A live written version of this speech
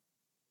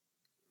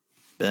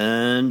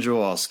Ben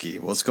Jawalski,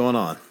 what's going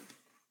on?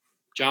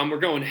 John, we're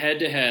going head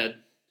to head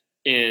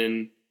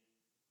in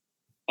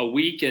a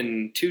week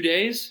and 2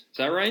 days. Is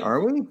that right?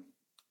 Are we?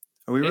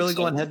 Are we I think really so.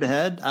 going head to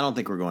head? I don't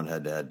think we're going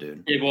head to head,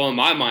 dude. Yeah, well, in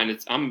my mind,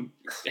 I'm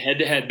head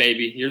to head,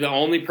 baby. You're the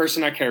only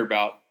person I care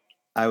about.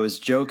 I was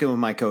joking with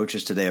my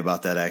coaches today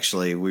about that.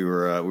 Actually, we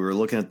were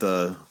looking at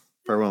for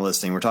everyone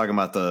listening, we're talking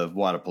about the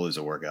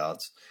Wodapalooza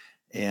workouts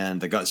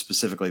and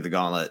specifically the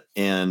gauntlet,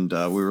 and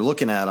we were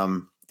looking at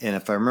them. And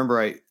if I remember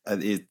right,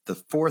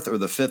 the fourth or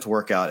the fifth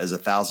workout is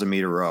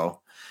 1,000-meter row.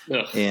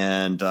 Ugh.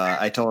 And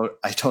I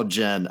told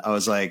Jen, I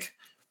was like,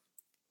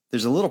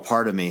 there's a little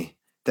part of me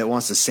that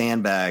wants to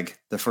sandbag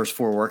the first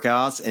four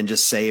workouts and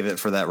just save it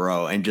for that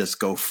row and just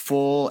go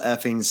full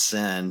effing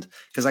send.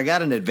 Because I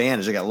got an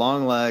advantage. I got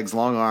long legs,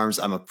 long arms.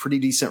 I'm a pretty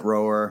decent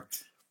rower.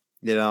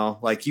 You know,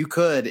 like you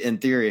could, in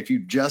theory, if you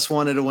just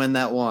wanted to win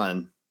that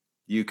one,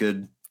 you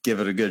could give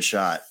it a good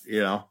shot,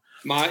 you know?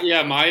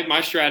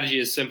 My strategy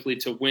is simply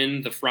to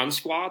win the front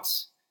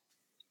squats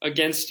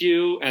against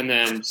you and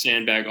then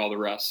sandbag all the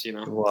rest, you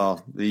know?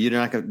 Well, you're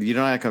not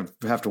gonna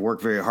have to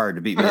work very hard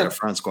to beat me at a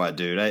front squat,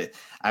 dude.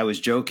 I was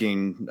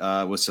joking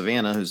with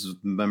Savannah, who's a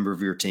member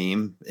of your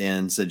team,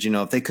 and said,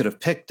 if they could have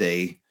picked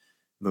a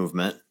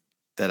movement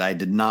that I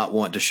did not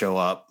want to show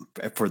up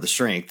for the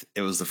strength,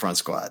 it was the front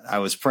squat. I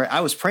was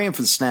praying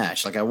for the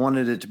snatch. Like I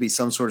wanted it to be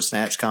some sort of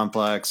snatch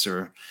complex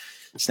or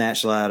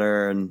snatch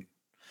ladder, and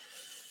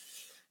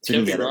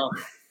didn't get it.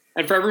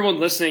 And for everyone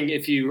listening,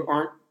 if you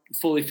aren't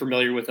fully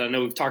familiar with it, I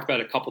know we've talked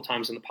about it a couple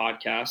times in the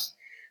podcast,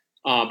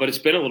 but it's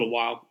been a little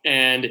while.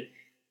 And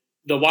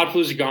the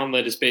Wodapalooza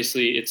Gauntlet is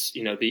basically, it's,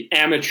 the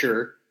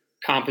amateur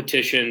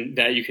competition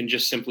that you can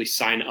just simply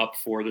sign up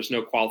for. There's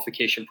no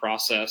qualification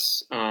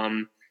process.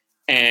 And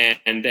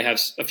they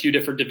have a few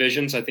different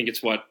divisions. I think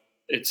it's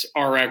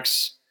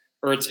RX,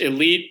 or it's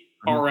Elite,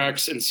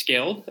 RX, and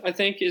Scaled, I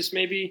think is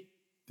maybe.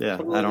 Yeah,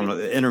 I don't know.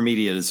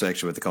 Intermediate is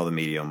actually what they call the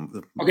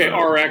medium. Okay,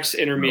 RX,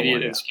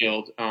 intermediate, and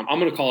Scaled. I'm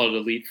going to call it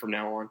Elite from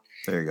now on.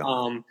 There you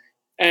go.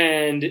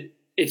 And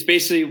it's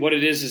basically what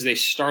it is they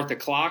start the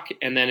clock,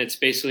 and then it's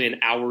basically an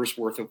hour's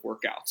worth of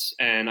workouts.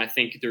 And I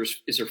think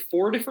is there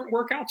 4 different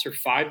workouts or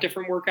 5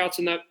 different workouts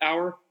in that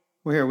hour?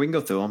 Well, here, we can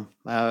go through them.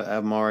 I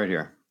have them all right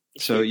here.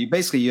 So you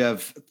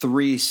have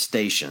 3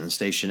 stations,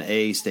 station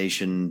A,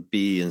 station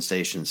B, and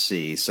station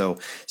C. So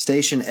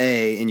station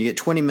A, and you get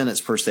 20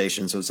 minutes per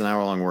station, so it's an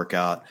hour-long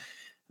workout.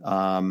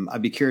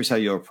 I'd be curious how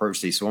you'll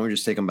approach these. So why don't we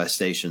just take them by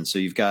station? So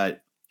you've got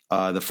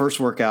the first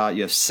workout,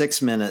 you have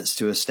 6 minutes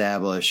to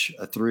establish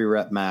a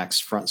 3-rep max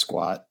front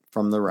squat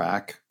from the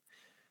rack.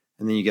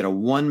 And then you get a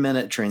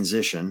 1-minute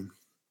transition.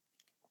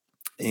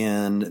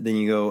 And then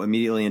you go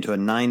immediately into a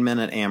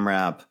 9-minute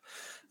AMRAP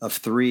of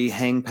 3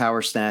 hang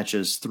power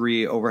snatches,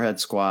 3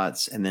 overhead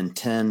squats, and then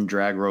 10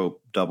 drag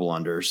rope double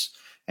unders.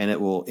 And it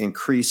will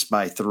increase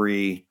by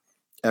 3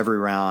 every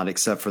round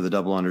except for the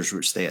double unders,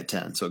 which stay at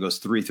 10. So it goes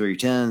 3, 3,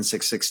 10,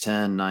 6, 6,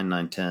 10, 9,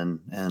 9, 10,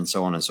 and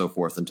so on and so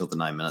forth until the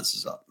 9 minutes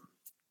is up.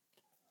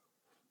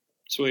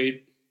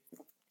 Sweet.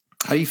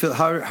 How do you feel?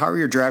 How are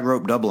your drag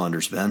rope double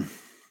unders, Ben?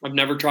 I've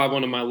never tried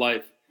one in my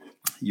life.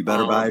 You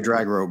better buy a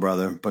drag rope,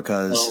 brother,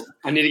 because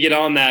I need to get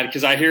on that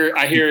because I hear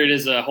it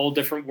is a whole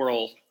different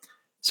world.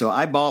 So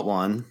I bought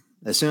one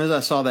as soon as I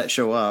saw that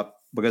show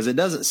up, because it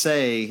doesn't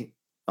say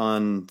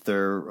on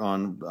the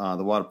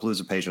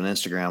Wodapalooza page on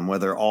Instagram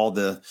whether all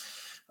the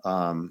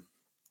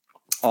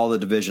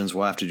divisions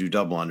will have to do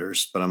double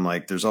unders, but I'm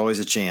like, there's always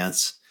a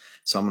chance.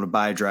 So I'm going to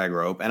buy a drag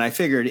rope. And I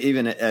figured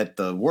even at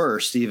the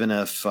worst, even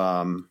if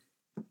I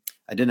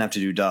didn't have to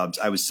do dubs,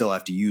 I would still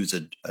have to use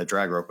a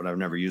drag rope, but I've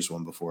never used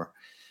one before.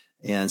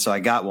 And so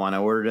I got one. I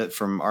ordered it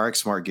from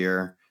RX Smart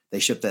Gear. They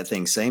shipped that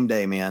thing same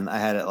day, man. I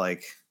had it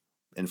like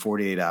in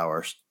 48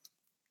 hours.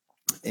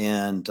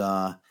 And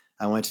I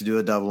went to do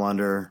a double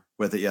under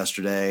with it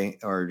yesterday,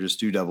 or just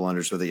do double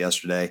unders with it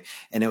yesterday.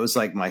 And it was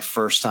like my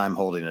first time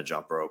holding a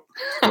jump rope.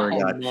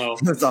 No.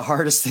 It was the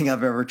hardest thing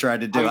I've ever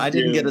tried to do. I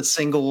didn't get a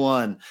single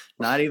one,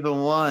 not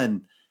even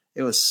one.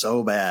 It was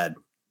so bad.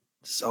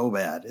 So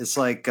bad. It's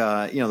like,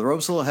 the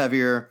rope's a little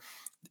heavier.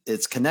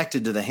 It's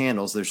connected to the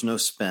handles. There's no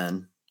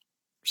spin.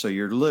 So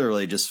you're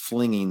literally just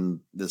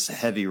flinging this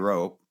heavy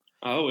rope.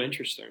 Oh,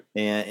 interesting.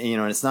 And,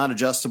 it's not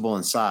adjustable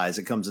in size.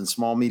 It comes in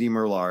small, medium,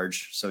 or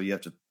large. So you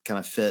have to kind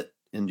of fit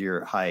into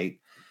your height.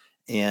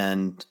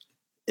 And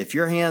if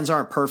your hands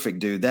aren't perfect,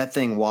 dude, that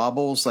thing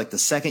wobbles. Like the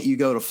second you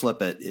go to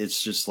flip it,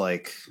 it's just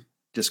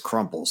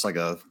crumples like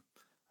a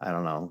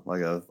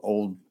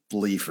old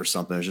leaf or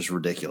something. It's just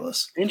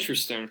ridiculous.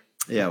 Interesting.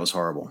 Yeah, it was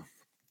horrible.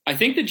 I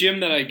think the gym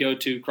that I go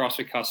to,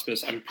 CrossFit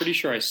Cuspis, I'm pretty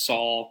sure I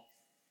saw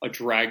a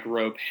drag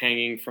rope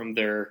hanging from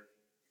their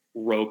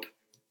rope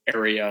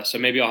area. So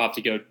maybe I'll have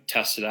to go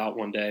test it out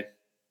one day.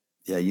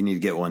 Yeah, you need to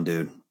get one,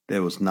 dude. It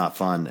was not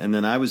fun. And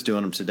then I was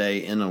doing them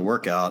today in a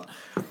workout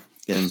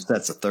in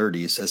sets of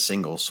 30s as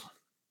singles.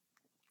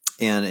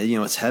 And,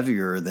 it's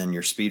heavier than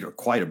your speed, or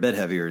quite a bit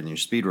heavier than your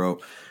speed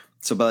rope.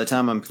 So by the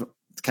time I'm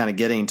kind of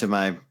getting to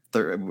my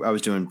I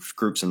was doing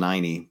groups of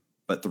 90,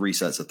 but 3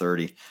 sets of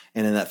 30.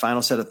 And in that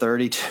final set of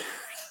 30,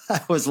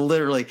 I was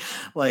literally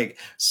like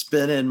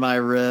spinning my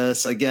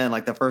wrists again,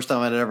 like the first time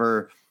I'd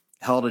ever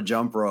held a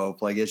jump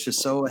rope. Like it's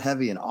just so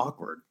heavy and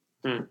awkward.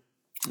 Hmm.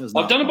 It was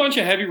I've not done a fun. bunch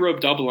of heavy rope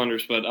double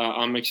unders, but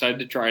I'm excited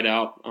to try it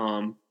out.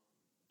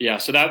 Yeah,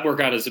 so that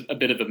workout is a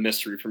bit of a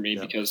mystery for me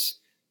because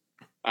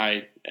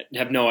I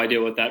have no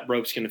idea what that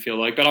rope's going to feel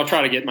like, but I'll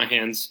try to get my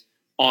hands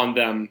on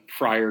them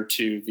prior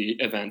to the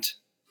event.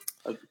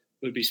 That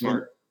would be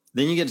smart.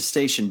 Then you get to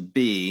station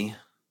B.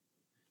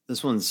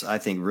 This one's, I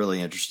think,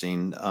 really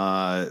interesting.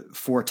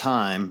 For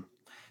time,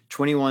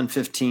 21,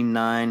 15,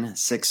 9,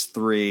 6,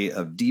 3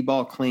 of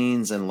D-ball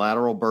cleans and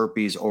lateral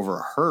burpees over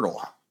a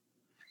hurdle.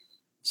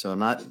 So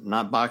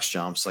not box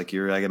jumps. Like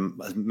I'm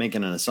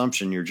making an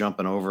assumption you're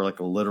jumping over like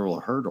a literal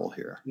hurdle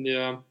here.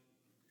 Yeah.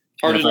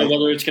 Hard to know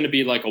whether it's going to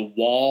be like a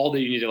wall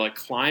that you need to like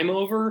climb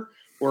over,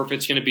 or if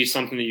it's going to be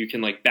something that you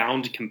can like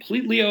bound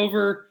completely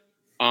over.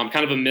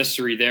 Kind of a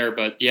mystery there,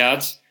 but yeah,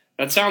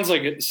 that sounds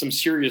like some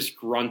serious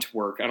grunt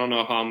work. I don't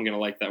know how I'm going to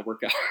like that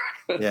workout.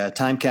 Yeah,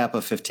 time cap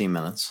of 15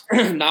 minutes.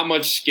 Not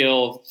much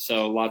skill,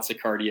 so lots of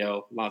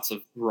cardio, lots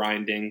of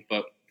grinding.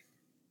 But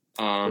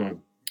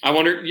I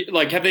wonder,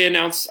 like, have they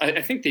announced?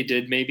 I think they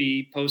did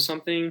maybe post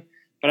something,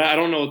 but I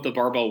don't know what the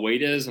barbell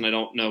weight is, and I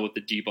don't know what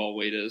the D-ball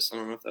weight is. I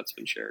don't know if that's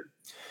been shared.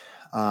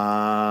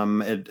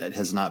 It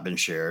has not been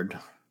shared.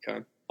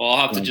 Okay. Well,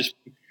 I'll have to just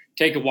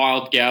take a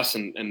wild guess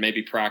and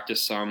maybe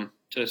practice some.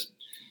 Just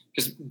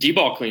because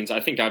D-ball cleans,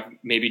 I think I've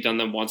maybe done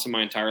them once in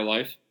my entire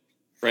life.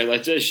 Right?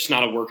 Like, it's just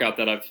not a workout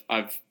that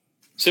I've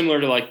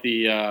similar to like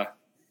the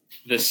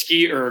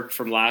ski erg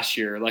from last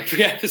year. Like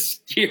we had the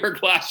ski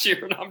erg last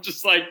year, and I'm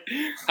just like,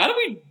 how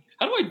do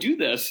I do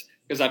this?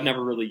 Because I've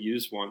never really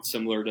used one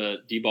similar to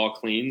D-ball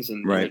cleans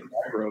and right.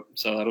 rope.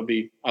 So that'll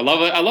be. I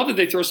love it. I love that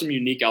they throw some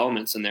unique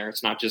elements in there.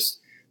 It's not just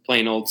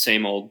plain old,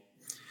 same old.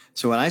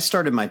 So when I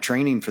started my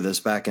training for this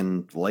back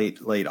in late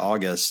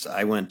August,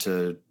 I went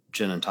to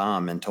Jen and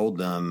Tom and told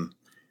them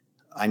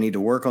I need to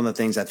work on the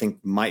things I think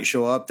might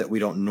show up that we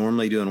don't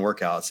normally do in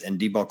workouts, and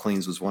D-ball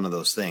cleans was one of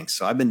those things.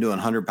 So I've been doing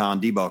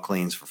 100-pound D-ball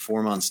cleans for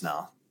 4 months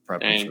now.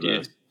 Prepping for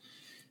this.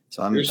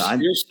 So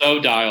you're so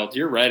dialed.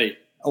 You're ready.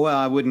 Well,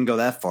 I wouldn't go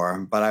that far,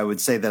 but I would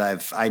say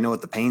that I know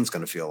what the pain's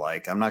going to feel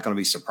like. I'm not going to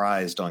be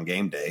surprised on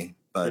game day,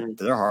 but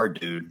they're hard,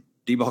 dude.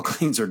 D-ball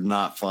cleans are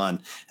not fun,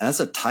 and that's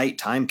a tight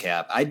time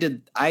cap. I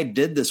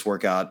did this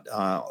workout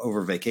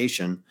over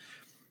vacation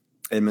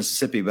in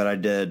Mississippi, but I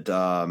did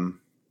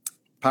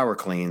power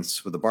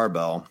cleans with a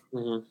barbell,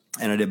 and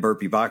I did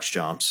burpee box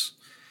jumps,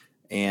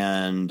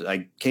 and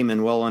I came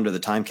in well under the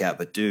time cap.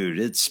 But dude,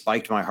 it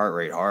spiked my heart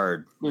rate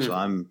hard, so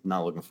I'm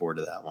not looking forward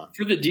to that one.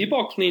 For the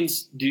D-ball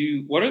cleans,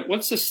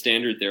 what's the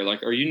standard there?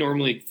 Like, are you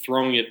normally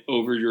throwing it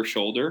over your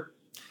shoulder,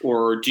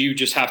 or do you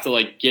just have to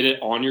like get it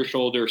on your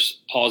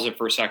shoulders, pause it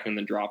for a second, and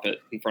then drop it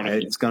in front of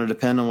you? It's going to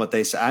depend on what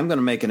they say. I'm going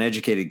to make an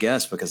educated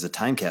guess because the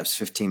time cap's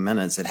 15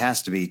 minutes. It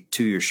has to be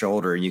to your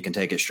shoulder, and you can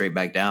take it straight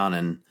back down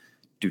and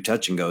do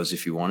touch and goes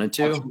if you wanted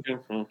to.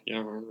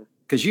 Yeah.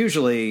 Because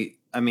usually,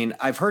 I mean,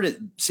 I've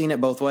seen it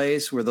both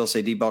ways where they'll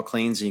say D-ball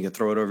cleans and you can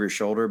throw it over your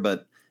shoulder,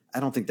 but I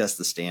don't think that's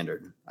the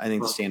standard. I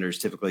think the standard is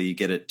typically you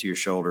get it to your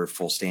shoulder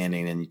full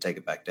standing and you take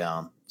it back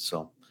down.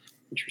 So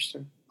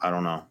interesting. I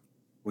don't know.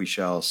 We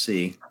shall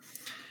see.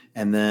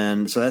 And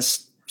then, so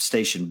that's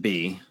station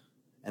B.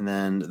 And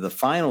then the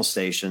final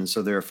station,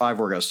 so there are 5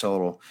 workouts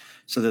total.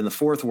 So then the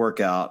fourth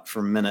workout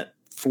from minute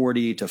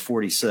 40 to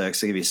 46,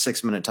 they give you a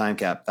 6-minute time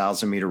cap,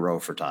 1,000-meter row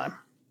for time.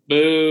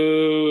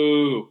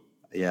 Boo.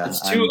 Yeah.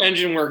 It's 2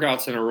 engine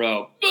workouts in a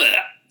row.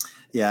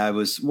 Yeah,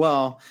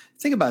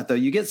 think about it, though.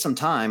 You get some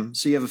time.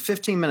 So you have a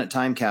 15-minute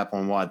time cap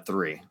on WOD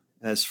 3.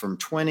 That's from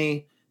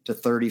 20 to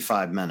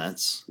 35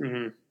 minutes,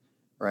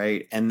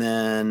 right? And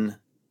then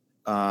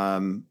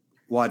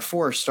WOD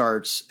 4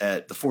 starts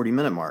at the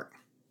 40-minute mark.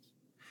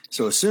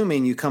 So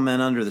assuming you come in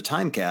under the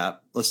time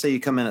cap, let's say you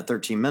come in at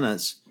 13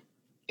 minutes,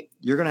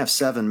 you're going to have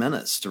 7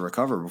 minutes to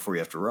recover before you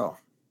have to row.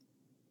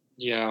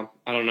 Yeah,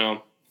 I don't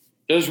know.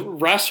 Those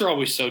rests are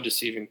always so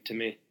deceiving to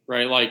me,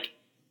 right? Like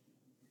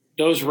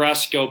those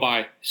rests go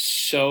by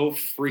so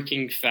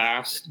freaking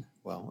fast.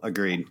 Well,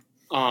 agreed.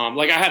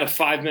 Like I had a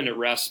 5-minute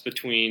rest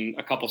between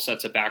a couple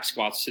sets of back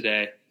squats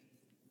today,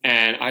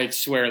 and I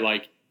swear,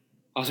 like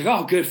I was like,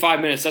 "Oh, good, 5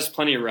 minutes. That's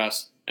plenty of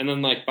rest." And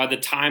then, like by the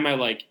time I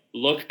like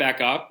look back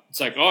up, it's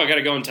like, "Oh, I got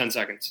to go in 10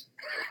 seconds."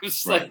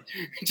 It's right. Like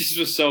it just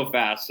was so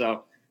fast.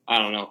 So I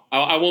don't know.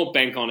 I won't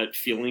bank on it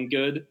feeling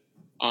good,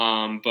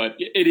 but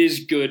it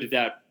is good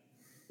that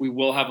we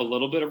will have a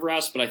little bit of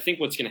rest. But I think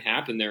what's going to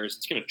happen there is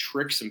it's going to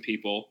trick some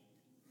people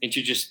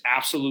into just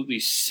absolutely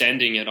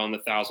sending it on the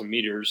 1,000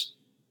 meters.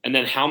 And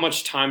then how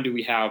much time do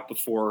we have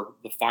before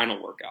the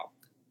final workout?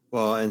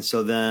 Well, and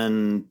so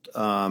then,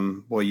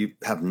 you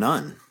have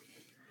none.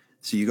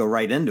 So you go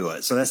right into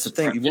it. So that's the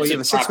thing. Well, you have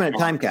a 6-minute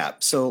time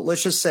cap. So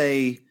let's just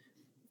say,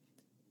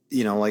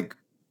 like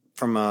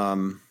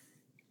from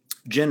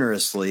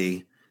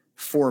generously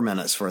 4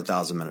 minutes for a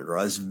 1,000-minute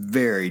row. That's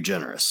very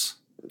generous.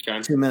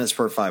 Okay. 2 minutes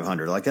per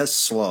 500. Like that's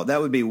slow.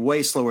 That would be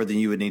way slower than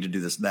you would need to do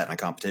that in a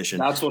competition.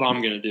 That's what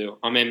I'm going to do.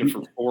 I'm aiming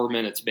for 4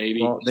 minutes,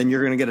 baby. Well, then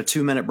you're going to get a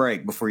 2-minute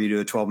break before you do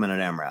a 12-minute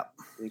AMRAP.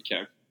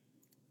 Okay.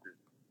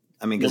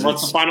 I mean,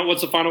 what's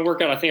the final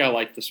workout? I think I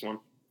like this one.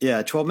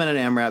 Yeah, 12-minute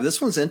AMRAP.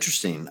 This one's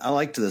interesting. I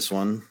liked this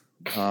one.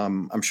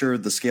 I'm sure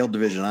the scale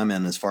division I'm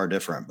in is far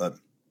different, but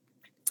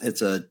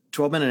it's a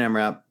 12-minute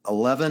AMRAP,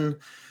 11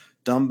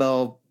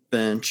 dumbbell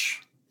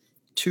bench,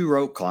 2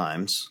 rope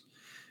climbs.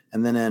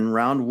 And then in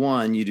round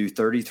 1, you do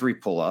 33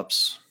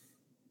 pull-ups.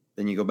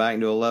 Then you go back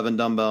and do 11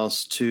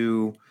 dumbbells,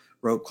 2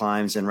 rope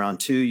climbs. In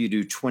round 2, you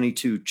do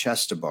 22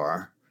 chest to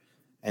bar.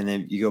 And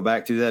then you go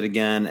back through that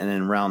again. And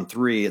in round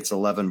 3, it's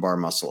 11 bar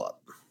muscle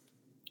up.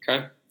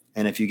 Okay.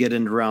 And if you get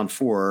into round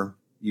 4,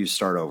 you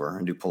start over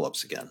and do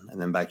pull-ups again. And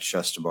then back to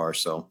chest to bar.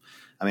 So,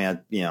 I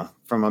mean,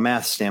 from a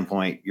math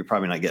standpoint, you're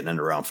probably not getting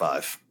into round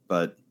 5.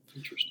 But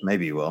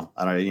maybe you will.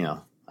 I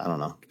don't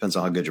know. Depends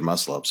on how good your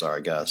muscle ups are, I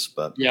guess.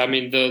 But yeah, I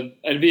mean,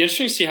 it'd be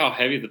interesting to see how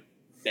heavy the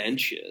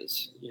bench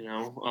is.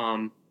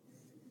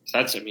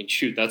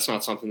 That's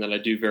not something that I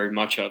do very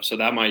much of, so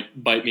that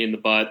might bite me in the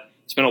butt.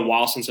 It's been a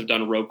while since I've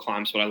done rope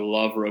climbs, but I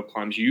love rope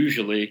climbs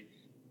usually,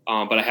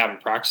 but I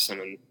haven't practiced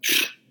them in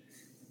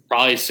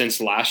probably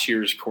since last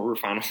year's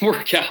quarterfinal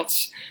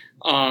workouts.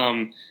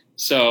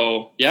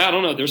 So yeah, I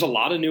don't know. There's a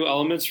lot of new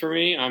elements for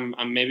me. I'm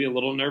maybe a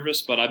little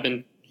nervous, but I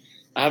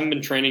haven't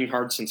been training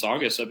hard since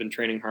August. I've been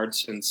training hard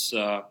since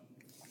a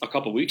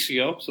couple weeks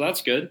ago, so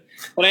that's good.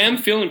 But I am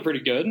feeling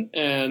pretty good,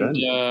 and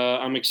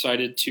I'm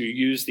excited to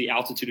use the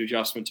altitude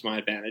adjustment to my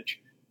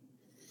advantage.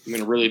 I'm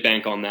going to really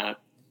bank on that.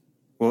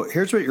 Well,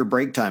 here's what your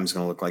break time is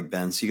going to look like,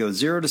 Ben. So you go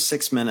 0 to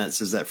 6 minutes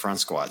is that front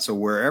squat. So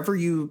wherever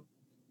you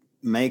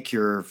make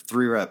your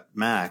 3-rep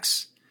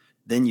max,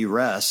 then you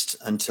rest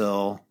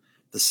until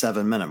the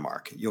 7-minute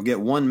mark. You'll get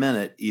 1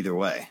 minute either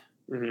way.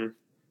 Mm-hmm.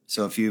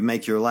 So if you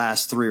make your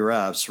last 3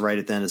 reps right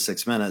at the end of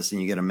 6 minutes, then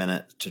you get a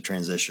minute to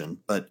transition.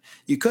 But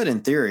you could,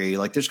 in theory,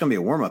 like there's going to be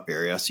a warm-up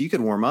area. So you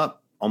could warm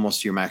up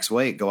almost to your max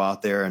weight, go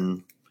out there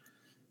and,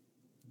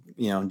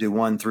 do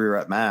 1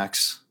 3-rep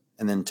max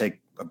and then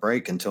take a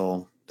break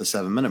until the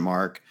 7-minute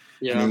mark.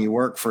 Yeah. And then you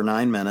work for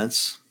 9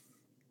 minutes.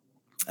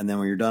 And then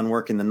when you're done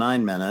working the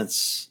 9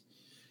 minutes,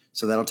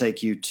 so that'll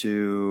take you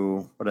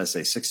to,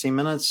 16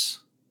 minutes?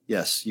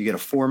 Yes, you get a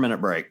 4-minute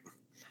break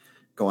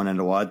going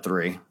into WOD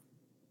 3.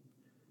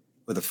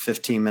 With a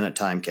 15-minute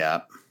time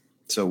cap.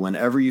 So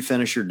whenever you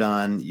finish, you're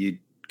done. You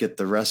get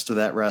the rest of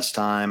that rest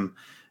time,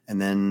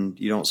 and then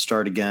you don't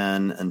start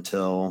again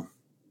until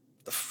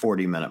the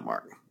 40-minute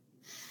mark.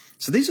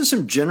 So these are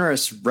some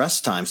generous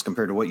rest times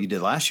compared to what you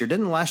did last year.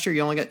 Didn't last year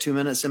you only got 2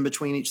 minutes in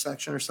between each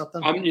section or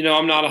something? I'm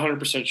not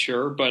 100%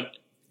 sure, but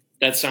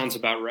that sounds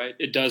about right.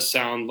 It does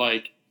sound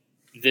like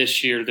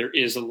this year there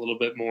is a little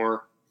bit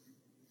more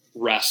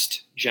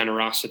rest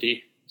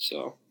generosity.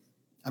 So,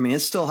 I mean,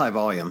 it's still high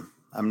volume.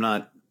 I'm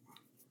not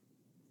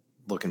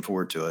looking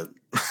forward to it.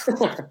 We're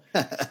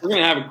going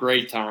to have a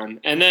great time.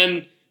 And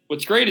then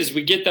what's great is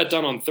we get that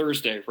done on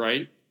Thursday,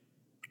 right?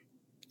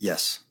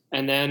 Yes.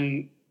 And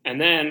then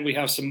we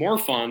have some more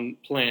fun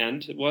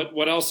planned.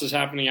 What else is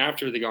happening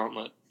after the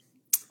gauntlet?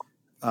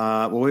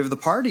 Well, we have the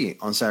party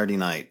on Saturday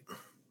night.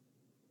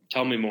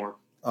 Tell me more.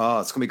 Oh,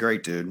 it's going to be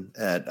great, dude.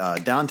 At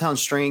Downtown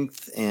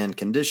Strength and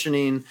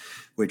Conditioning,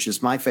 which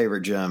is my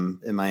favorite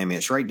gym in Miami.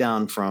 It's right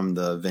down from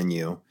the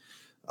venue.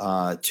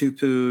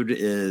 Tupood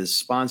is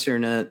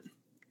sponsoring it.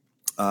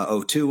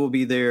 O2 will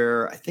be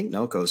there. I think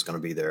Noco is going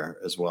to be there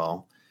as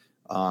well.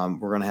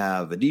 We're going to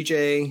have a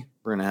DJ.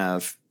 We're going to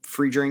have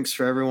free drinks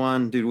for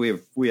everyone.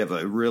 Dude, we have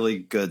a really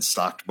good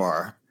stocked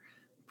bar.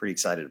 Pretty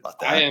excited about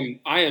that.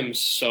 I am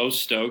so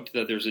stoked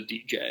that there's a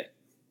DJ.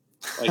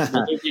 Like,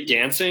 will you be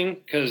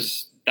dancing?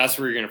 Because that's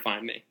where you're going to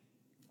find me.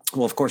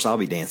 Well, of course I'll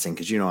be dancing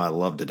because I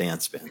love to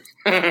dance, Ben.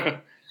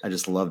 I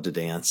just love to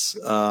dance.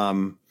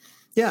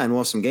 Yeah, and we'll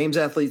have some games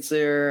athletes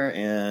there,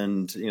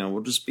 and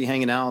we'll just be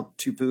hanging out.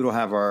 Tupood will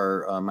have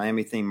our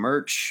Miami themed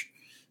merch,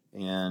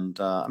 and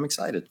I'm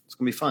excited. It's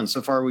gonna be fun.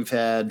 So far, we've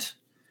had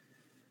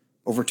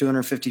over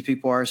 250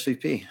 people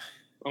RSVP.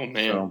 Oh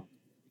man, so,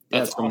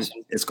 that's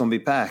awesome. It's gonna be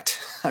packed.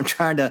 I'm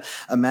trying to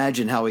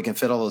imagine how we can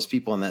fit all those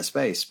people in that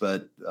space,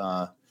 but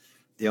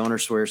the owner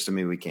swears to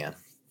me we can.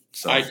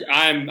 So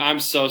I'm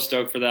so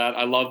stoked for that.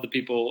 I love the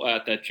people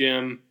at that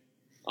gym.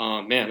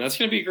 Man, that's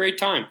gonna be a great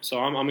time. So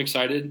I'm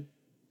excited.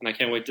 And I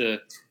can't wait to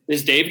 –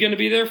 is Dave going to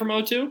be there from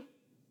O2?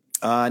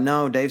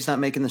 No, Dave's not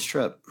making this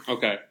trip.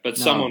 Okay, but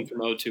someone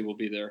from O2 will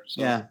be there.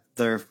 So. Yeah,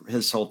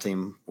 his whole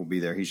team will be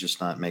there. He's just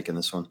not making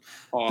this one.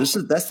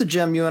 Awesome. That's the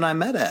gym you and I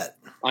met at.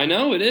 I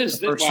know, it is.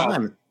 The first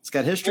time. It's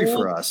got history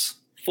for us.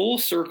 Full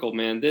circle,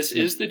 man. This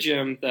is the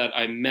gym that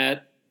I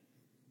met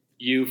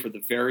you for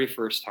the very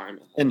first time.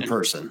 In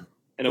person.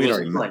 And we'd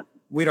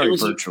already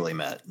virtually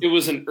met. It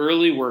was an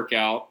early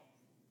workout,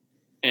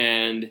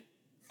 and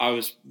I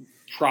was –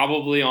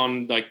 probably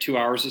on like 2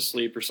 hours of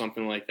sleep or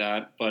something like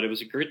that, but it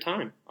was a great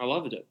time. I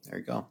loved it. There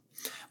you go.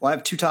 Well, I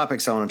have 2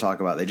 topics I want to talk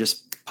about. They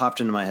just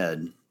popped into my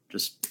head,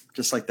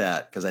 just like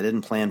that, because I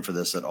didn't plan for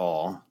this at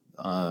all.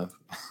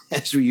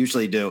 as we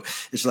usually do.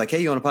 It's like,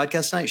 hey, you want a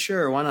podcast tonight?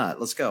 Sure, why not?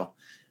 Let's go.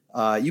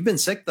 You've been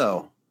sick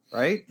though,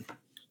 right?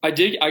 I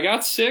did. I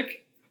got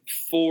sick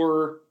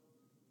for,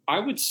 I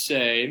would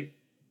say,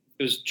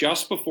 it was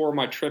just before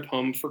my trip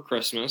home for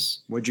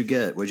Christmas. What'd you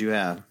get? What'd you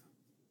have?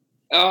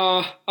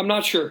 I'm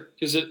not sure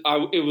because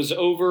it was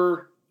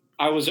over.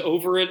 I was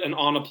over it and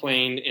on a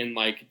plane in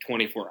like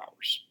 24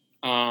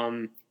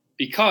 hours.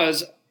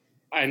 Because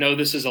I know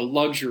this is a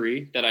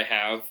luxury that I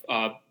have,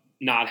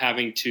 not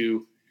having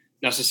to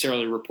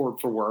necessarily report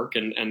for work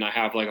and I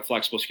have like a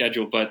flexible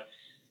schedule. But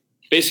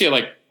basically,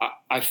 like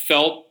I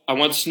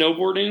went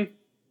snowboarding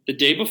the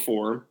day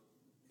before.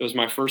 It was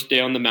my first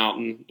day on the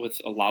mountain with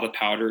a lot of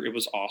powder. It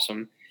was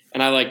awesome.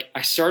 And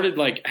I started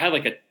I had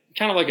like a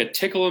kind of like a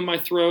tickle in my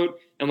throat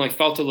and like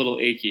felt a little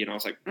achy. And I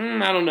was like,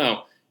 I don't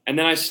know. And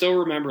then I still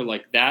remember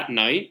like that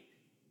night,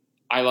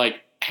 I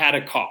like had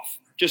a cough,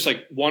 just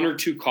like one or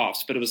two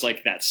coughs, but it was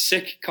like that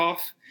sick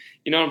cough.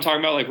 You know what I'm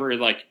talking about? Like where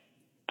like,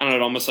 I don't know,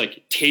 it almost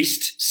like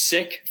tastes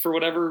sick for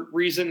whatever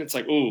reason. It's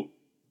like, oh,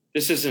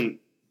 this isn't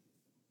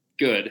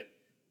good.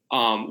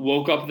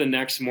 Woke up the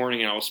next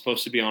morning and I was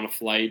supposed to be on a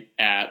flight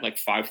at like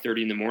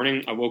 5:30 in the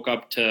morning. I woke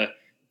up to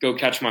go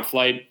catch my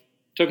flight,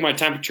 took my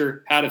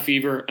temperature, had a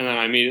fever, and then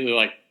I immediately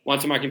like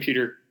went to my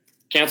computer,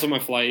 canceled my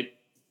flight,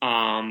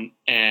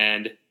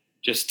 and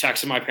just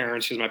texted my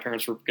parents because my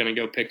parents were going to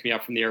go pick me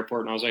up from the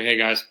airport. And I was like, hey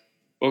guys,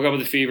 woke up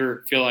with a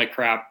fever, feel like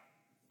crap.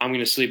 I'm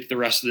going to sleep the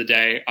rest of the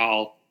day.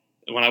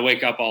 When I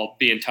wake up, I'll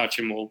be in touch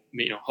and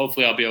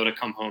hopefully I'll be able to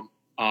come home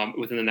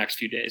within the next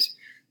few days.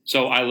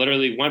 So I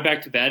literally went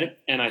back to bed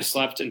and I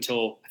slept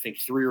until I think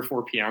 3 or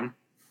 4 p.m.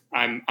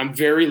 I'm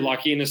very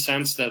lucky in a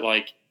sense that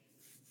like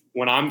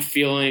when I'm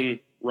feeling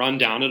run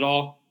down at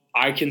all,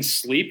 I can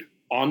sleep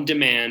on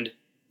demand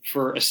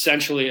for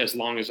essentially as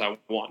long as I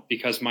want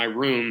because my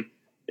room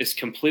is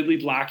completely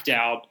blacked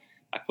out.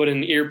 I put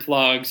in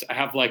earplugs. I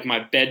have like my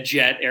bed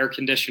jet air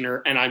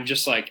conditioner and I'm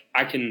just like,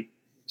 I can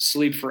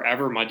sleep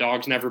forever. My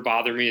dogs never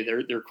bother me.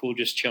 They're cool,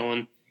 just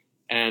chilling.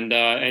 And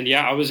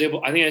yeah, I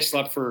think I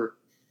slept for,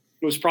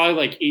 it was probably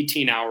like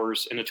 18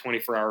 hours in a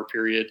 24-hour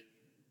period.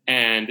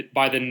 And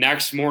by the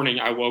next morning,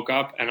 I woke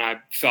up and I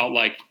felt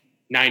like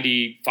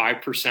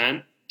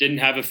 95%, didn't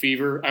have a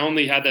fever. I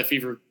only had that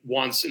fever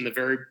once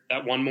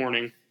that one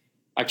morning.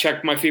 I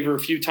checked my fever a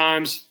few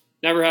times,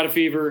 never had a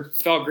fever,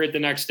 felt great the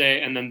next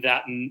day. And then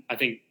I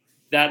think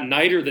that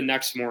night or the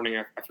next morning,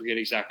 I forget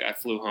exactly, I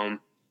flew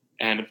home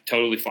and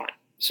totally fine.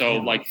 So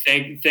like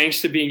thanks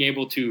to being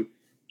able to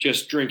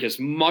just drink as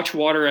much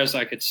water as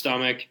I could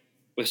stomach,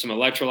 with some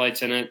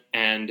electrolytes in it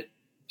and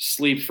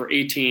sleep for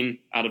 18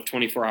 out of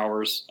 24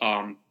 hours,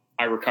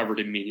 I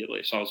recovered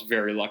immediately. So I was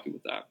very lucky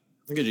with that.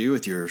 Look at you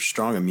with your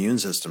strong immune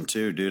system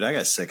too, dude. I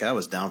got sick. I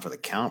was down for the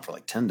count for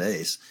like 10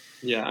 days.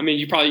 Yeah. I mean,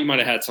 you might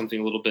have had something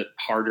a little bit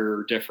harder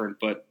or different,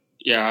 but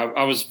yeah,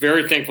 I was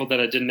very thankful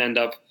that I didn't end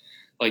up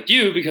like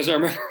you, because I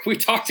remember we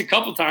talked a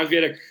couple times. We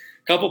had a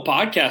couple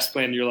podcasts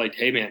planned. You're like,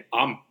 hey man,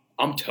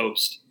 I'm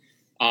toast.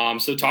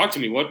 So talk to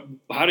me.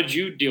 How did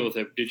you deal with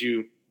it? Did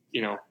you,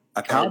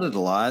 I pouted a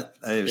lot.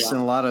 I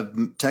sent a lot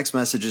of text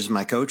messages to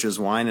my coaches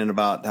whining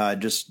about how I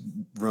just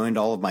ruined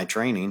all of my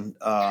training.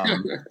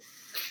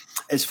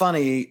 It's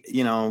funny,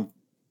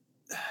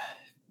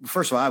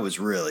 first of all, I was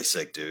really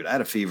sick, dude. I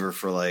had a fever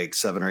for like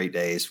 7 or 8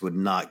 days, would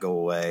not go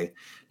away.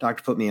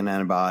 Doctor put me in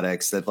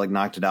antibiotics that like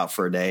knocked it out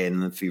for a day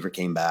and the fever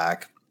came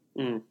back.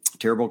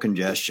 Terrible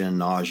congestion,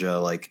 nausea,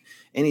 like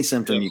any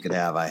symptom you could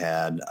have, I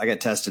had. I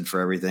got tested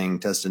for everything,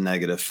 tested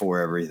negative for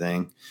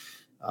everything.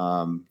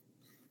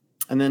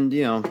 And then,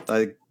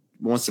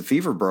 once the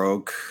fever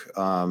broke,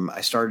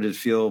 I started to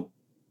feel,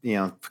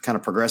 kind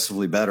of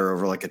progressively better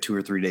over like a 2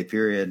 or 3 day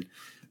period.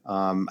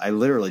 I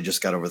literally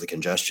just got over the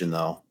congestion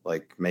though,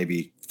 like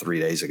maybe 3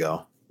 days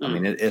ago. I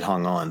mean, it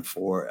hung on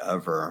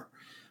forever.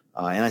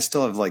 And I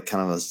still have like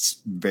kind of a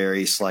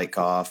very slight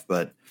cough,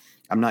 but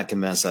I'm not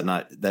convinced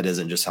that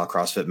isn't just how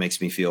CrossFit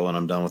makes me feel when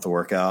I'm done with the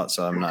workout.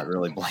 So I'm not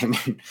really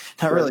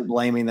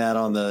blaming that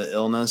on the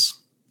illness.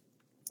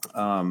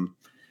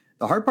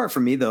 The hard part for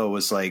me though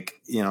was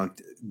like,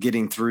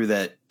 getting through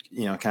that,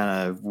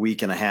 kind of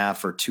week and a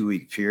half or 2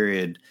 week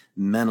period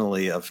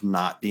mentally of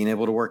not being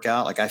able to work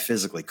out. Like I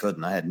physically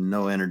couldn't. I had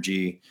no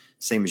energy,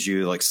 same as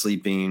you, like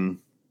sleeping,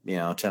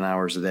 10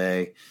 hours a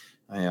day.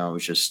 It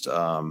was just,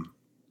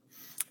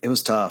 it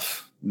was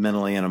tough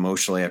mentally and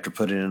emotionally after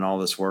putting in all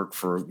this work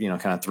for,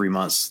 kind of 3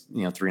 months,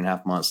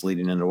 3.5 months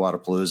leading into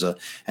Wodapalooza.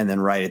 And then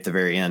right at the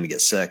very end to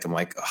get sick, I'm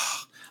like,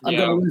 I'm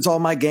going to lose all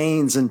my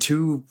gains in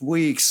 2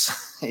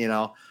 weeks,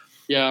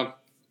 Yeah.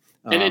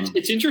 And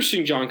it's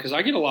interesting, John, because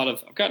I've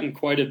gotten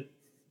quite a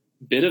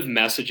bit of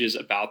messages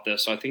about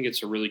this. So I think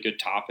it's a really good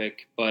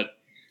topic. But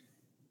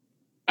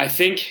I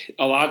think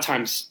a lot of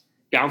times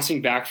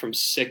bouncing back from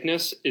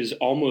sickness is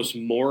almost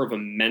more of a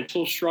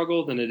mental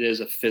struggle than it is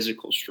a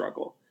physical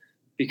struggle.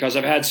 Because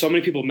I've had so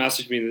many people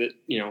message me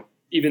that,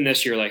 even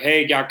this year, like,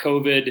 hey, got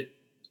COVID.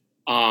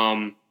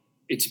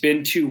 It's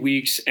been 2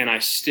 weeks and I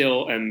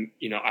still am,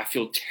 I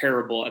feel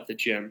terrible at the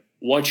gym.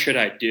 What should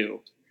I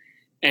do?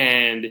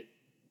 And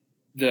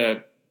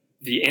the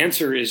the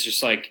answer is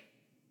just like,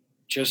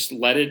 just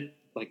let it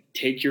like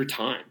take your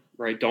time,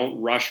 right?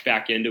 Don't rush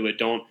back into it.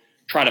 Don't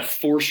try to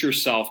force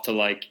yourself to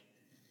like,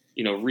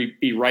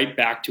 be right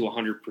back to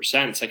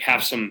 100%. It's like,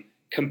 have some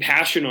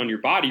compassion on your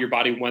body. Your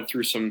body went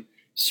through some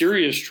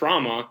serious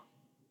trauma,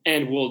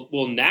 and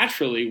will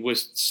naturally, with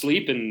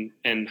sleep and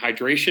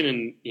hydration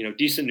and,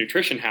 decent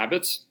nutrition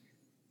habits,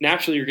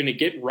 naturally you're going to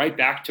get right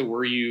back to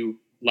where you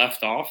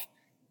left off.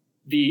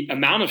 The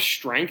amount of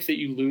strength that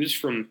you lose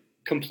from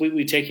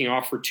completely taking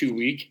off for 2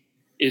 weeks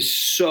is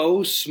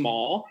so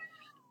small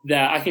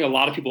that I think a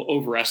lot of people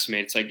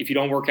overestimate. It's like, if you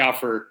don't work out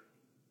for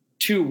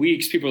 2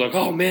 weeks, people are like,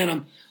 oh man,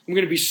 I'm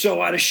going to be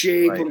so out of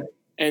shape.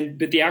 Right.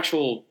 But the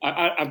actual,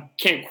 I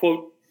can't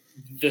quote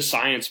the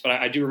science, but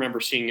I do remember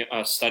seeing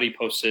a study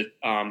posted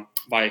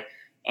by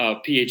a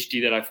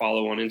PhD that I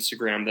follow on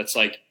Instagram. That's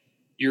like,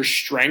 your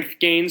strength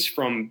gains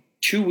from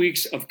 2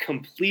 weeks of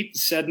complete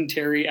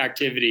sedentary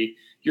activity,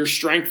 your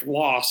strength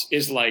loss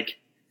is like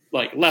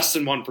less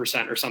than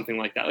 1% or something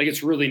like that. Like,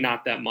 it's really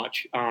not that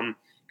much.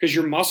 Because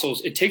your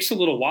muscles, it takes a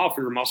little while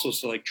for your muscles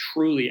to like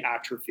truly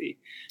atrophy.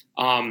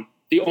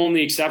 The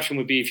only exception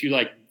would be if you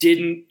like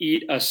didn't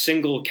eat a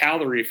single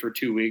calorie for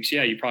 2 weeks.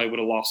 Yeah, you probably would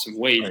have lost some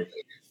weight. Right.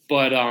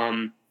 But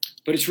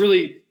it's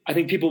really, I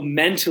think people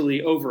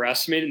mentally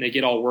overestimate it, and they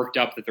get all worked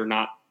up that they're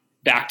not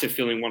back to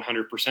feeling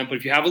 100%. But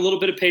if you have a little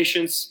bit of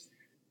patience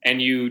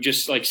and you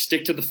just like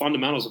stick to the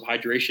fundamentals of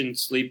hydration,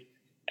 sleep,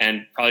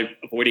 and probably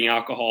avoiding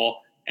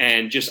alcohol,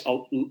 and just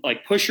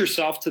like push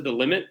yourself to the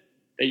limit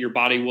that your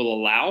body will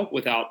allow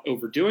without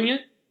overdoing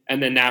it,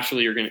 and then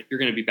naturally you're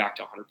gonna be back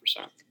to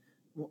 100%.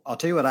 I'll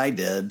tell you what I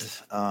did.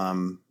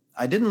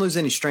 I didn't lose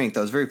any strength.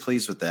 I was very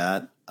pleased with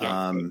that.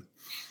 Yeah.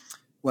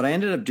 What I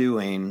ended up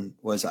doing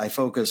was I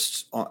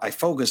focused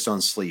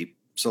on sleep.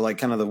 So like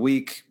kind of the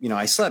week,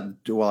 I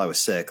slept while I was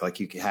sick, like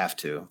you have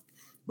to.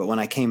 But when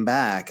I came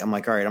back, I'm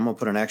like, all right, I'm going to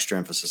put an extra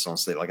emphasis on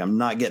sleep. Like, I'm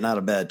not getting out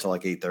of bed till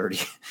like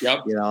 8:30, yep.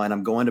 And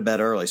I'm going to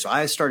bed early. So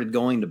I started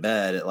going to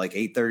bed at like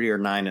 8:30 or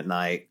 9 at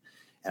night,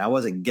 and I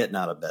wasn't getting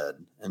out of bed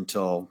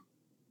until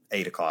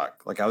 8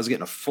 o'clock. Like, I was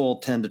getting a full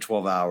 10 to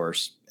 12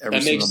 hours every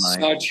single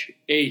night. That makes such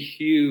a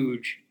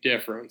huge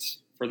difference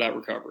for that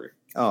recovery.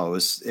 Oh,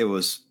 it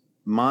was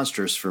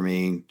monstrous for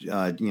me,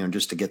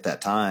 just to get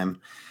that time.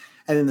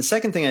 And then the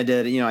second thing I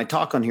did, I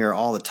talk on here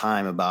all the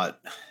time about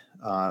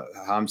how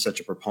I'm such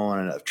a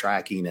proponent of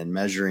tracking and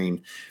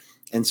measuring.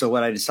 And so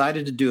what I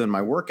decided to do in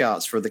my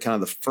workouts for the kind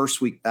of the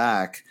first week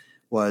back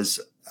was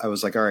I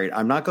was like, all right,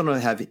 I'm not going to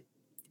have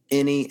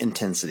any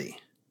intensity.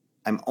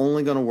 I'm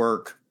only going to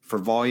work for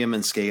volume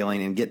and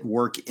scaling and get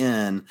work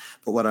in.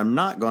 But what I'm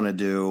not going to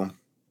do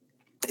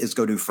is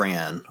go do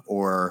Fran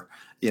or,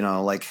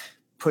 like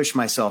push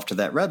myself to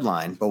that red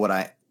line. But what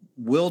I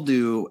will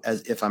do,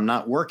 as if I'm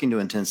not working to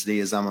intensity,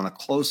 is I'm going to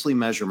closely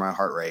measure my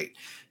heart rate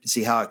to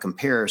see how it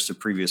compares to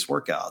previous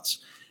workouts.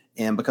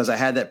 And because I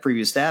had that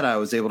previous data, I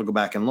was able to go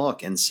back and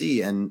look and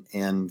see,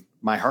 and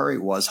my heart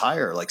rate was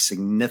higher, like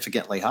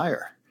significantly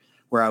higher,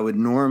 where I would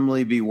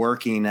normally be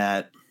working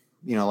at,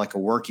 like a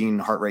working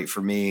heart rate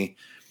for me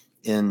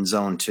in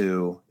zone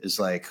 2 is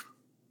like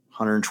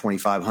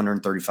 125,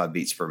 135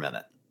 beats per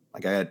minute.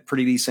 Like, I had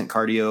pretty decent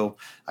cardio.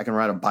 I can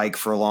ride a bike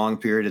for a long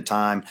period of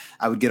time.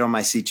 I would get on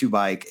my C2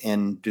 bike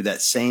and do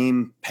that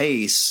same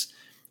pace,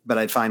 but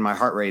I'd find my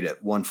heart rate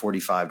at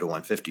 145 to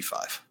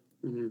 155,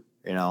 mm-hmm.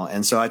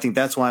 And so I think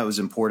that's why it was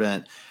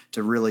important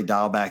to really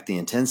dial back the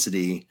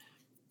intensity,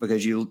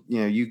 because you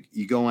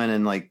go in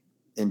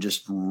and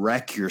just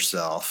wreck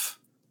yourself.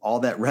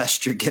 All that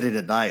rest you're getting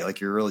at night, like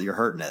you're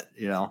hurting it,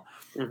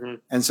 Mm-hmm.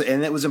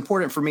 And it was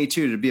important for me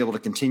too, to be able to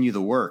continue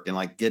the work and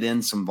like get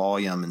in some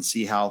volume and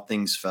see how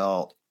things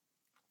felt.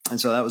 And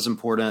so that was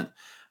important.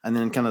 And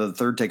then kind of the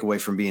third takeaway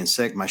from being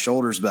sick, my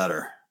shoulder's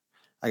better.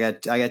 I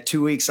got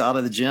 2 weeks out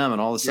of the gym, and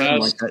all of a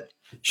sudden, like that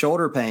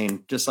shoulder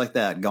pain, just like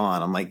that,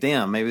 gone. I'm like,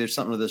 damn, maybe there's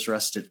something to this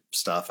rest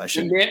stuff. I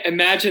should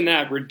imagine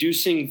that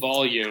reducing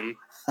volume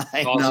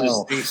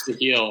causes things to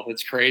heal.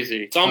 It's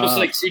crazy. It's almost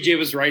like CJ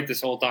was right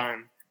this whole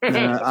time.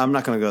 I'm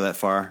not going to go that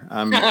far.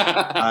 I'm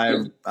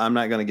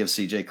not going to give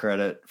CJ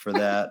credit for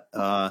that.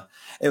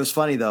 It was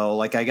funny though.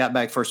 Like, I got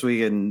back first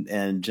week,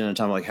 and Jen and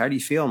Tom were like, how do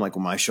you feel? I'm like,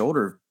 well, my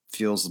shoulder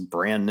feels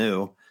brand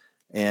new,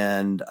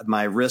 and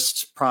my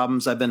wrist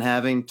problems I've been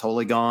having,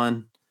 totally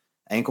gone.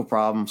 Ankle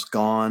problems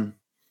gone.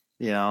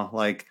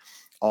 Like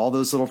all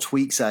those little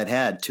tweaks I'd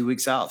had 2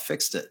 weeks out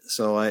fixed it.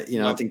 So I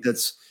think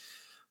that's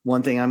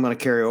one thing I'm going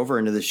to carry over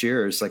into this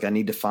year. Is like, I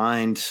need to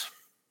find,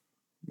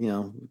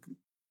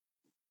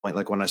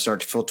 like when I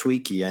start to feel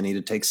tweaky, I need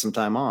to take some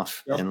time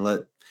off and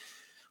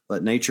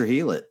let nature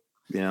heal it.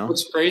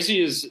 What's crazy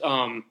is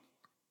I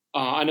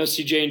know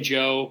CJ and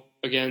Joe,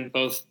 again,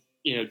 both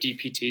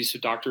DPTs, so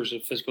doctors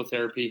of physical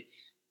therapy.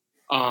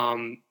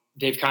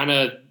 They've kind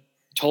of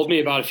told me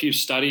about a few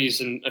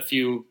studies and a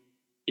few,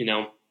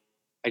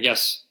 I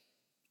guess,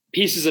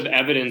 pieces of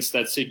evidence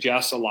that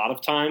suggest a lot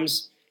of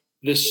times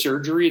the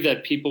surgery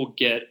that people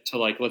get to,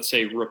 like, let's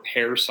say,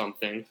 repair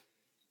something,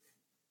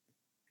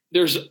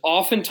 there's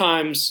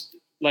oftentimes,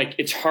 like,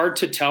 it's hard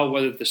to tell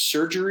whether the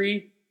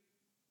surgery,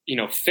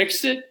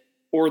 fixed it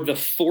or the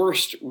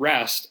forced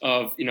rest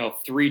of,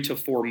 3 to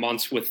 4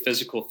 months with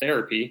physical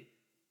therapy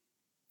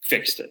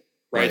fixed it.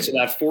 Right. So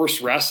that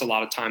forced rest a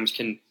lot of times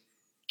can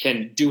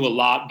do a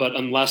lot, but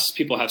unless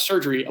people have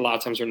surgery, a lot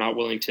of times they're not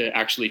willing to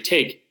actually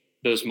take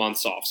those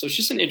months off. So it's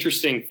just an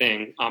interesting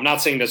thing. I'm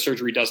not saying that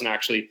surgery doesn't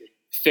actually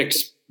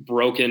fix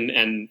broken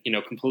and,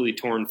 completely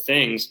torn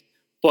things,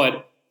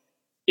 but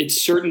it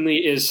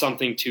certainly is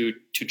something to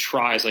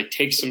try, is like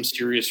take some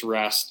serious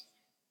rest,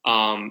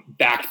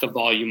 back the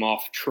volume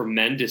off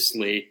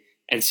tremendously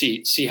and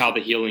see how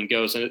the healing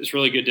goes. And it's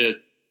really good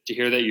to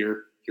hear that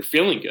you're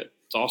feeling good.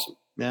 It's awesome.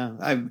 Yeah.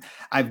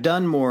 I've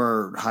done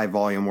more high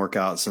volume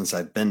workouts since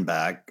I've been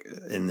back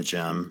in the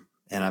gym,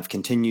 and I've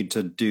continued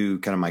to do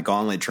kind of my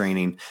gauntlet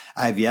training.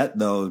 I have yet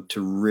though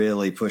to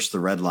really push the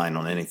red line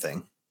on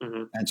anything.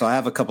 Mm-hmm. And so I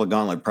have a couple of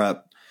gauntlet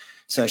prep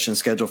sessions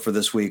scheduled for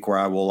this week where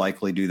I will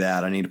likely do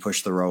that. I need to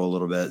push the row a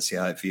little bit, see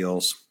how it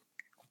feels.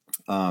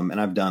 And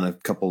I've done a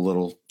couple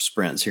little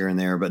sprints here and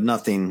there, but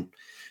nothing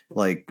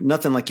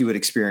like you would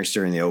experience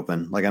during the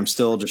Open. Like I'm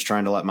still just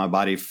trying to let my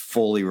body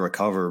fully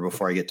recover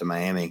before I get to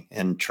Miami,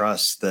 and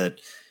trust that,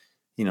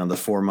 the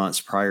 4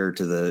 months prior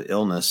to the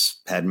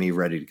illness had me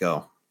ready to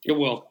go. It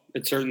will.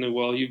 It certainly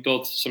will. You've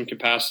built some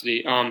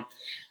capacity. I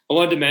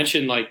wanted to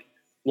mention, like,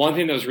 one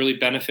thing that was really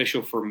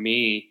beneficial for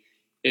me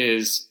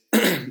is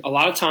a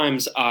lot of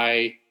times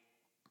I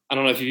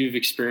don't know if you've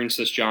experienced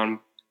this, John,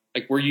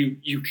 like where you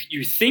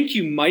think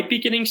you might be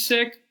getting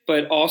sick,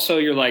 but also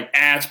you're like,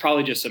 it's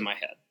probably just in my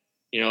head.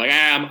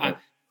 I'm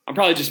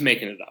probably just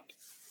making it up.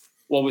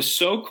 What was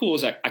so cool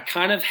is I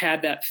kind of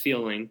had that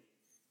feeling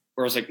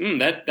where I was like,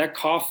 that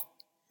cough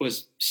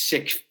was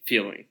sick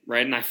feeling,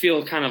 right? And I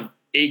feel kind of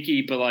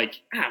achy, but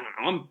like, I don't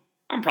know,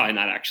 I'm probably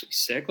not actually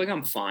sick. Like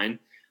I'm fine.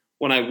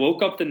 When I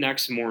woke up the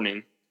next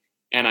morning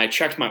and I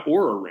checked my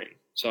Oura ring,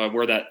 so I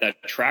wear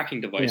that tracking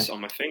device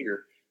on my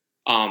finger.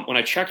 When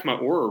I checked my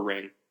Oura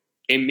ring,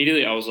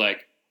 immediately I was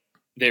like,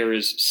 there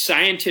is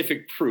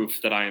scientific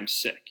proof that I am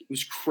sick. It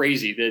was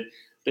crazy that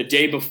the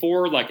day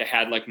before, like I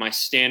had like my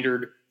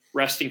standard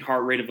resting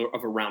heart rate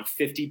of around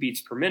 50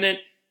 beats per minute.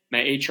 My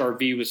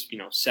HRV was,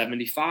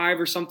 75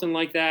 or something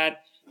like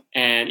that.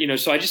 And,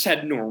 so I just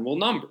had normal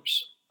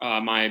numbers.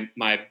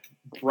 My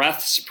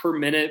breaths per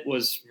minute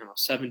was,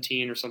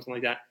 17 or something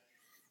like that.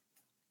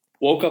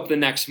 Woke up the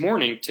next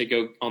morning to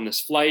go on this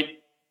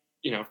flight,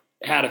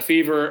 had a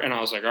fever, and I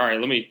was like, all right,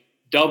 let me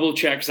double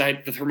check,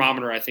 because the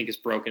thermometer I think is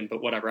broken,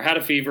 but whatever. I had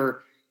a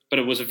fever, but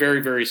it was a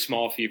very, very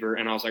small fever.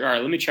 And I was like, all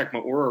right, let me check my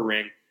Oura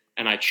ring.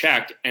 And I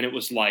checked, and it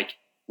was like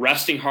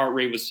resting heart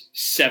rate was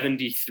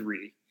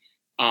 73.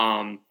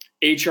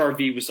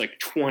 HRV was like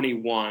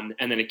 21.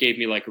 And then it gave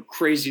me like a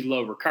crazy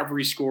low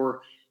recovery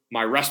score.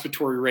 My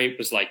respiratory rate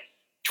was like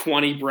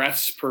 20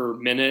 breaths per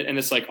minute. And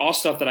it's like all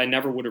stuff that I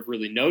never would have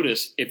really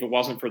noticed if it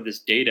wasn't for this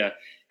data.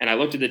 And I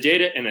looked at the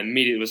data and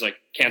immediately was like,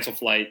 cancel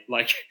flight.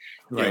 Like,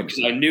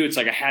 because I knew it's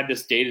like I had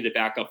this data to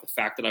back up the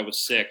fact that I was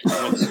sick.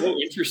 And what's so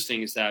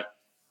interesting is that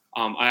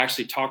I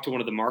actually talked to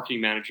one of the marketing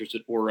managers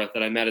at Oura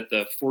that I met at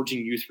the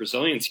Forging Youth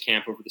Resilience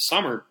Camp over the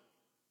summer.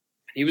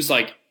 He was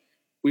like,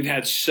 we've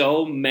had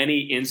so many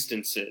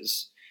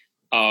instances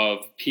of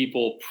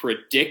people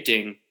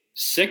predicting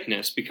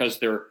sickness because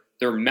their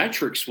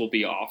metrics will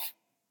be off,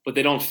 but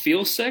they don't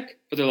feel sick,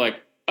 but they're like,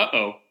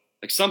 uh-oh,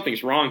 like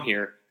something's wrong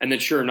here. And then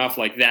sure enough,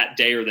 like that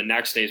day or the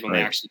next day is when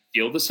they actually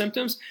feel the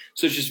symptoms.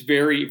 So it's just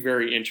very,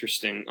 very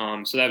interesting.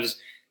 So that was,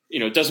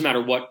 it doesn't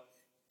matter what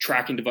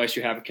tracking device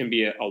you have. It can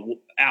be a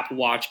Apple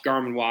Watch,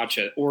 Garmin watch,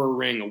 an Oura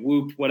ring, a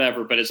Whoop,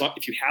 whatever. But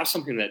if you have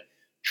something that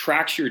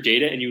tracks your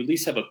data and you at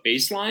least have a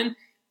baseline,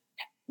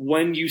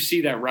 when you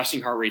see that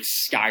resting heart rate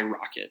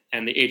skyrocket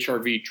and the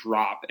HRV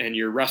drop and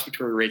your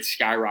respiratory rate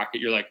skyrocket,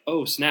 you're like,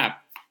 oh,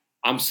 snap,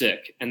 I'm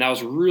sick. And that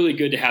was really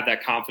good to have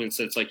that confidence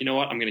that it's like, you know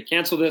what, I'm going to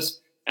cancel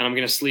this and I'm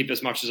going to sleep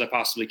as much as I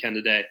possibly can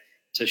today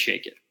to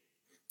shake it.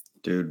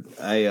 Dude,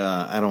 I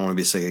don't want to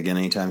be sick again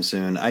anytime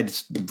soon. I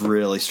just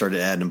really started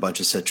adding a bunch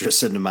of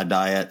citrus into my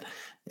diet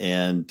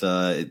and,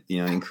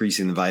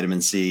 increasing the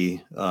vitamin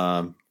C,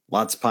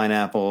 lots of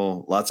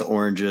pineapple, lots of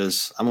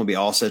oranges. I'm going to be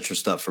all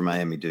citrus up for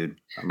Miami, dude.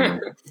 I'm going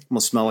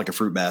to smell like a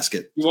fruit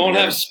basket. You won't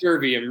have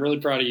scurvy. I'm really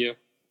proud of you.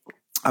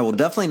 I will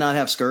definitely not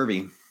have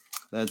scurvy.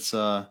 That's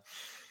for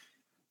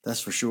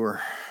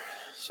sure.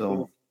 So,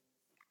 cool.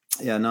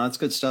 Yeah, no, it's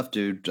good stuff,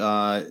 dude.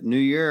 New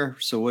year.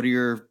 So what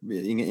are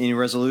any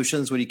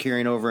resolutions? What are you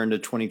carrying over into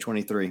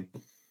 2023?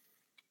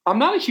 I'm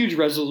not a huge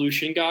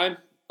resolution guy.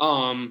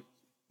 And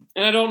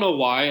I don't know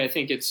why. I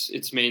think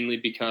it's mainly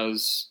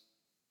because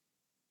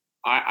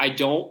I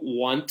don't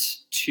want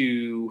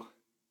to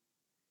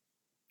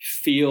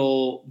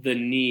feel the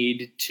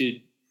need to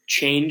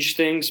change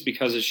things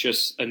because it's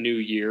just a new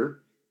year.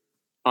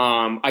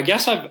 I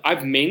guess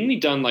I've mainly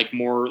done like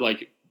more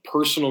like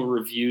personal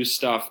review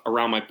stuff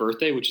around my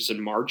birthday, which is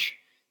in March,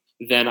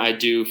 than I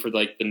do for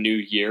like the new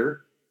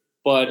year.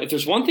 But if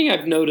there's one thing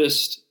I've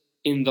noticed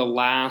in the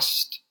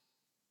last,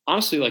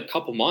 honestly, like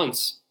couple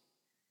months,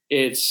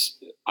 it's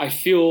I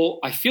feel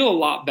a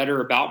lot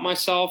better about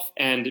myself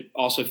and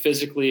also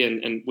physically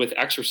and with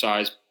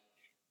exercise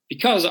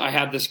because I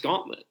had this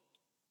gauntlet,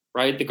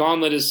 right? The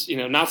gauntlet is,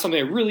 not something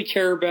I really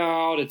care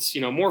about. It's,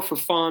 more for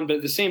fun, but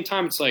at the same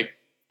time, it's like,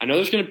 I know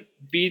there's going to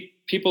be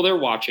people there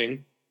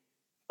watching.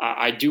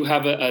 I do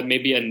have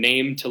maybe a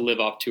name to live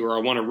up to, or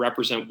I want to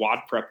represent WOD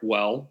Prep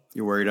well.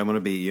 You're worried I'm going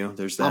to beat you.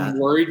 There's that. I'm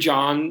worried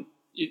John,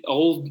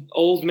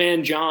 old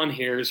man John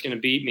here is going to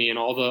beat me in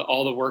all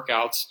the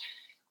workouts.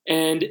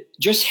 And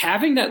just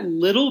having that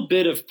little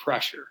bit of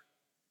pressure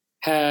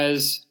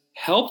has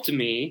helped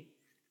me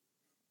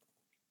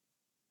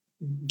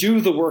do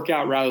the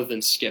workout rather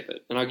than skip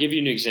it. And I'll give you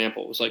an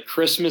example. It was like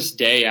Christmas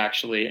Day,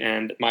 actually,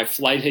 and my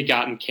flight had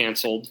gotten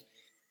canceled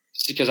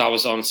because I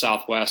was on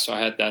Southwest, so I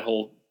had that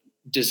whole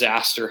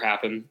disaster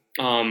happen.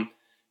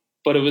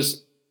 But it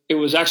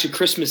was actually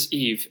Christmas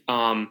Eve.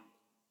 And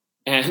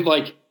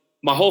like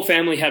my whole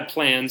family had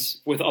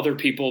plans with other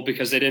people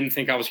because they didn't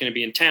think I was going to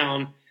be in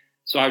town.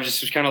 So I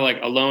was kind of like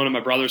alone at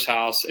my brother's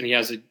house, and he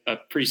has a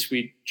pretty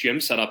sweet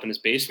gym set up in his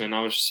basement. And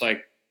I was just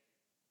like,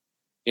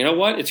 you know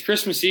what? It's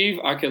Christmas Eve.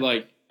 I kind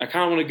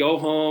of want to go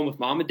home with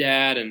mom and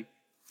dad and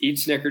eat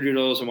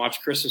snickerdoodles and watch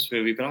a Christmas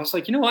movie. But I was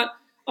like, you know what?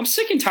 I'm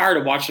sick and tired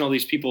of watching all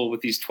these people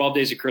with these 12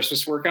 days of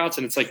Christmas workouts,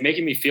 and it's like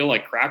making me feel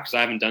like crap because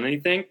I haven't done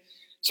anything.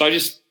 So I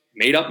just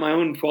made up my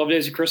own 12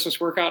 days of Christmas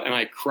workout, and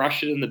I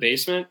crushed it in the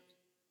basement,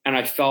 and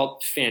I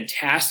felt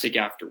fantastic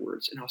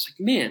afterwards. And I was like,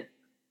 man,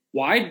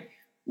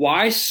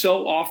 why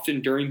so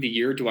often during the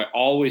year do I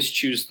always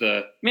choose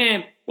the,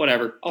 man,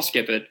 whatever, I'll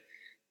skip it,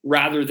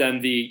 rather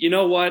than the, you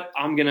know what,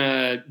 I'm going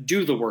to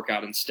do the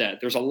workout instead.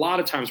 There's a lot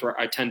of times where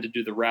I tend to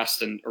do the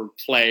rest or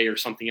play or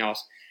something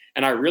else.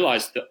 And I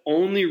realized the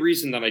only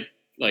reason that I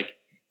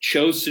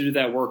chose to do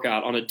that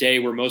workout on a day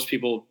where most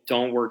people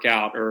don't work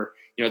out, or,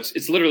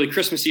 it's literally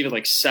Christmas Eve at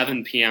like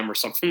 7 p.m. or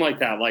something like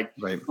that. Like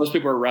right. Most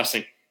people are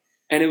resting.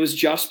 And it was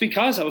just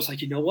because I was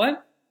like, you know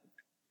what?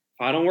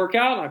 If I don't work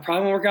out, I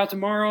probably won't work out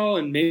tomorrow,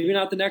 and maybe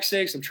not the next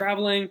day because I'm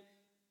traveling.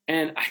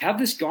 And I have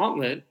this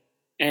gauntlet,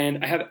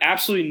 and I have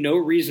absolutely no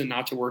reason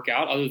not to work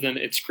out other than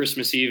it's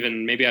Christmas Eve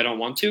and maybe I don't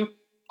want to.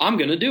 I'm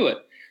going to do it.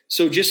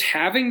 So just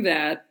having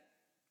that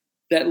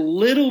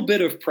little bit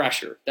of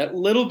pressure, that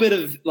little bit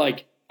of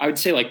I would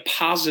say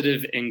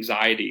positive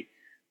anxiety,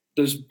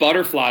 those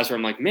butterflies where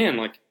I'm like, man,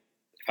 if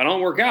I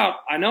don't work out,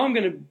 I know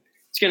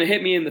it's going to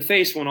hit me in the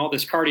face when all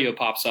this cardio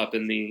pops up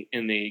in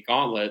the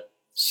gauntlet.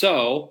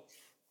 So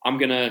I'm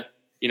going to,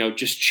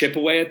 just chip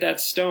away at that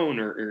stone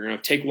or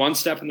take one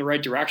step in the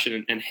right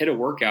direction and hit a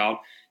workout.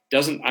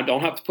 I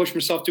don't have to push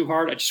myself too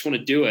hard. I just want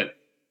to do it.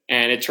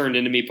 And it turned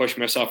into me pushing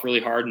myself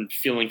really hard and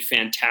feeling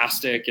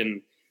fantastic.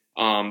 And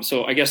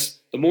so I guess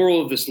the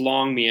moral of this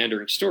long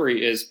meandering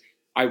story is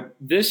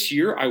this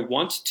year I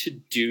want to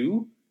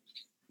do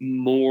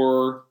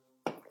more.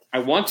 I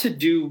want to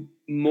do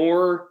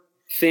more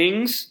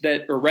things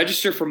or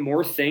register for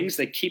more things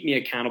that keep me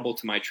accountable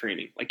to my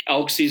training. Like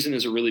elk season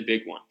is a really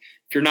big one.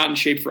 If you're not in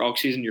shape for elk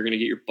season, you're going to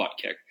get your butt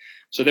kicked.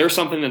 So there's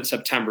something in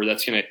September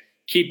that's going to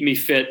keep me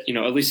fit,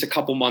 at least a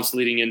couple months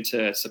leading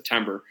into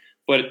September.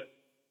 But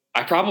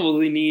I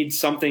probably need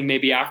something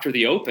maybe after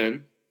the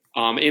Open,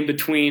 in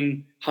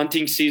between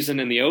hunting season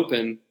and the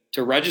Open,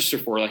 to register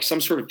for, like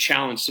some sort of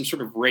challenge, some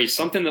sort of race,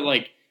 something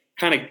that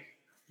kind of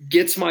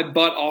gets my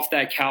butt off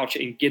that couch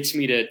and gets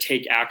me to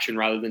take action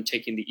rather than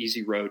taking the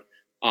easy road.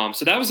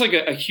 So that was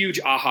a huge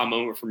aha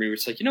moment for me. Where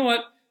it's like, you know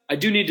what? I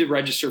do need to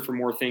register for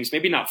more things,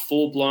 maybe not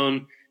full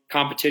blown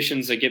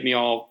competitions that get me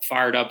all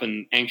fired up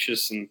and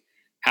anxious and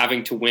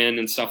having to win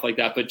and stuff like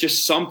that, but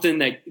just something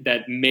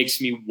that makes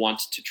me want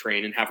to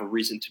train and have a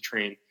reason to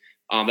train.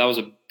 That was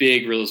a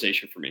big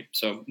realization for me.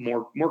 So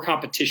more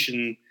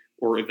competition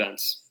or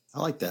events.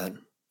 I like that.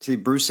 See,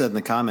 Bruce said in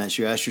the comments,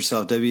 you asked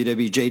yourself,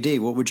 WWJD,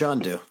 what would John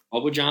do?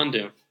 What would John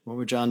do? What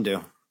would John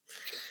do?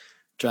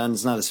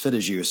 John's not as fit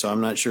as you, so I'm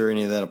not sure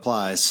any of that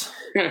applies.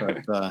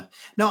 But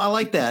no, I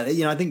like that.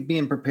 I think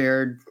being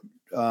prepared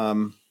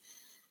and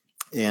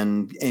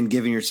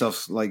giving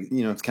yourself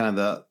it's kind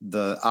of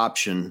the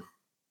option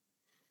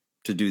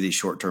to do these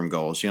short-term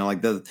goals.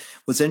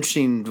 What's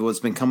interesting, what's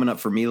been coming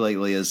up for me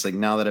lately is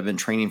now that I've been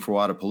training for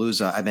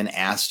Wodapalooza, I've been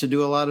asked to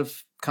do a lot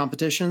of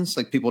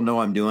competitions. People know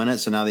I'm doing it,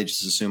 so now they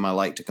just assume I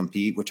like to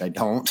compete, which I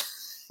don't.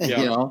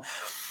 Yeah.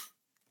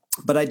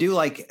 But I do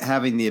like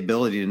having the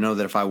ability to know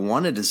that if I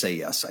wanted to say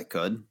yes, I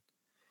could.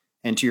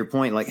 And to your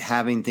point,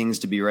 having things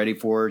to be ready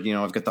for.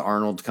 I've got the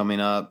Arnold coming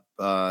up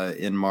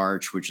in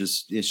March, which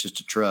it's just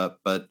a trip,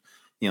 but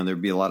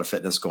there'd be a lot of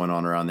fitness going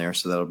on around there,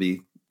 so that'll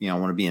be. I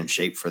want to be in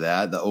shape for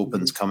that. The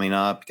Open's coming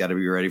up. Got to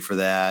be ready for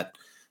that.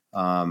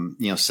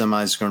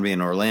 Semi's going to be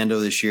in Orlando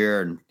this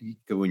year. And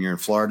when you're in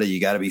Florida, you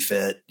got to be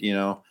fit,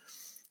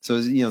 So,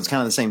 it's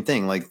kind of the same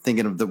thing,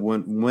 thinking of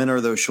when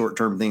are those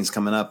short-term things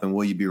coming up and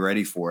will you be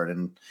ready for it?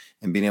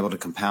 And being able to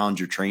compound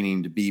your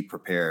training to be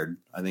prepared.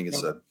 I think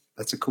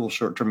that's a cool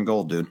short-term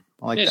goal, dude.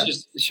 I like that.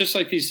 It's just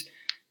like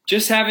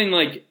just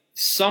having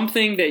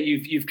something that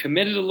you've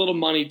committed a little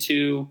money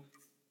to,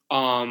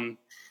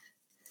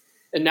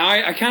 and now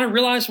I kind of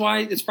realize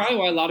it's probably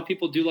why a lot of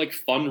people do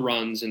fun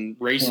runs and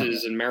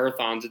races and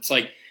marathons. It's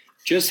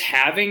just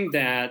having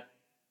that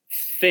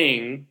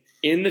thing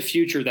in the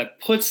future that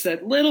puts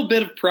that little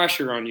bit of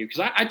pressure on you.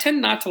 Because I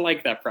tend not to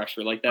like that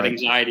pressure, like that Right.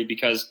 anxiety,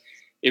 because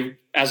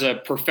as a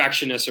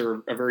perfectionist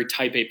or a very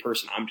type A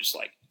person, I'm just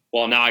like,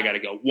 well, now I got to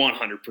go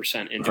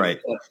 100% into Right.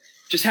 it. But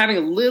just having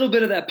a little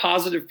bit of that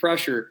positive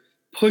pressure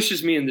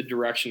pushes me in the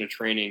direction of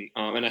training.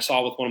 And I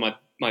saw with one of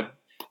my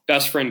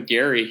best friend,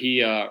 Gary,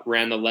 he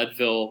ran the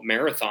Leadville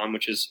Marathon,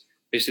 which is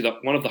basically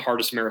one of the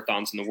hardest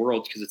marathons in the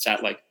world because it's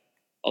at like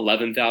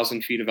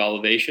 11,000 feet of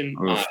elevation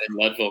in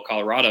Leadville,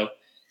 Colorado.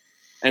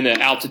 And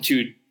the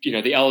altitude,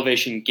 the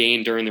elevation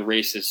gain during the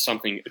race is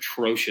something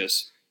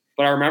atrocious.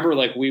 But I remember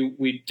like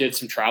we did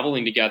some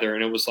traveling together,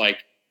 and it was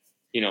like,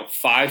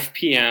 5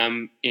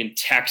 p.m. in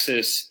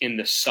Texas in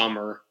the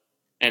summer,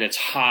 and it's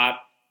hot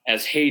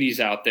as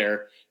Hades out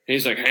there. And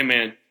he's like, hey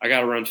man, I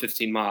got to run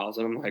 15 miles.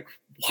 And I'm like,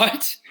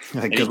 what?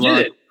 And he did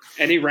it.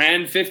 And he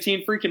ran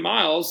 15 freaking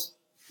miles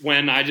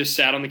when I just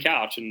sat on the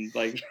couch and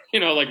like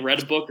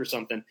read a book or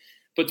something.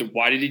 But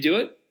why did he do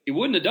it? He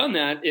wouldn't have done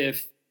that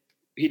if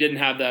he didn't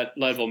have that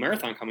Leadville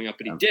Marathon coming up,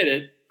 but he did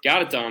it,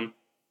 got it done.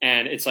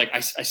 And it's like, I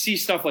see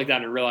stuff like that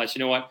and I realize, you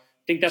know what?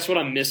 I think that's what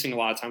I'm missing a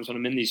lot of times when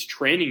I'm in these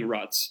training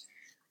ruts,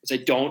 is I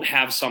don't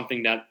have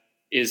something that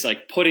is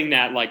like putting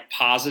that like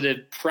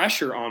positive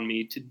pressure on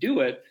me to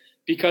do it.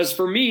 Because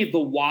for me, the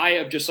why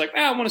of just like,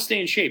 I want to stay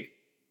in shape.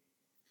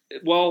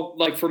 Well,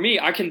 like for me,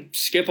 I can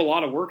skip a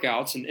lot of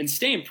workouts and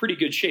stay in pretty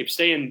good shape,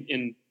 stay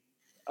in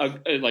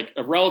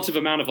a relative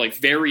amount of like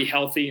very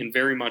healthy and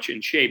very much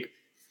in shape.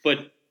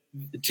 But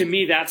to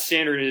me, that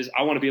standard is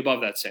I want to be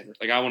above that standard.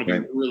 Like I want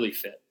to be really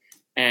fit,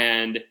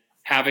 and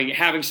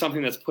having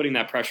something that's putting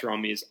that pressure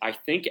on me is, I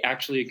think,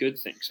 actually a good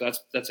thing. So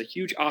that's a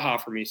huge aha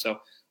for me. So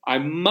I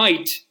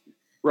might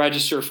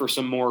register for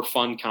some more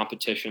fun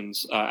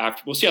competitions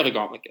after. We'll see how the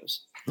gauntlet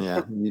goes.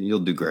 Yeah, you'll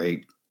do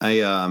great. I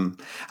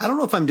don't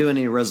know if I'm doing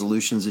any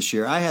resolutions this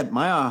year. I had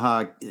my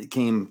aha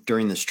came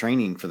during this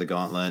training for the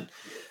gauntlet.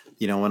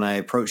 When I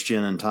approached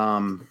Jen and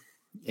Tom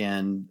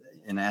and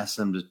asked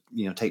them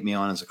to, take me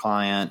on as a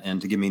client and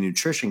to give me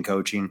nutrition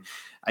coaching,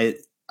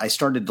 I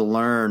started to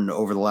learn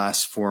over the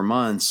last 4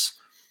 months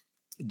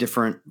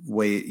different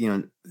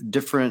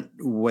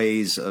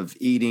ways of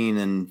eating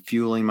and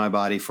fueling my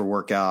body for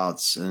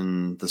workouts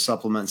and the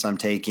supplements I'm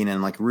taking,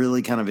 and like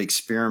really kind of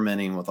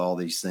experimenting with all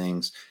these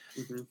things.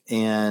 Mm-hmm.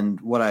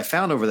 And what I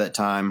found over that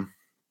time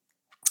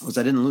was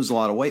I didn't lose a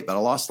lot of weight, but I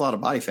lost a lot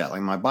of body fat.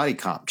 Like my body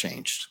comp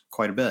changed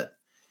quite a bit.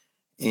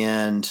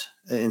 And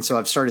so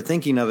I've started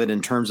thinking of it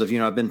in terms of,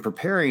 I've been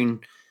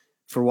preparing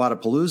for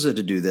Wodapalooza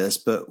to do this,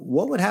 but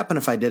what would happen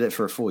if I did it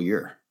for a full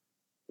year?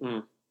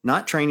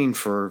 Not training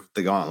for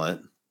the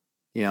gauntlet,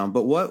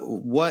 but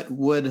what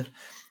would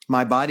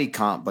my body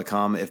comp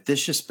become if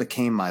this just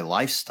became my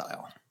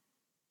lifestyle?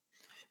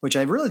 Which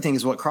I really think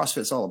is what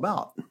CrossFit's all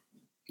about.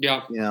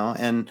 Yeah.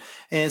 And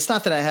it's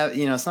not that I have,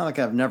 it's not like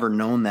I've never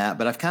known that,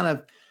 but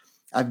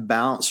I've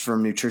bounced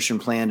from nutrition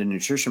plan to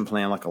nutrition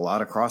plan like a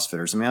lot of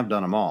CrossFitters. I mean, I've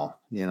done them all,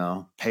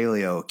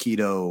 paleo,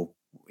 keto,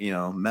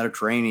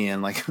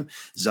 Mediterranean, like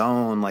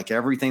zone, like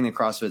everything that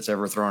CrossFit's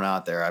ever thrown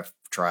out there, I've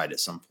tried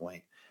at some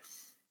point.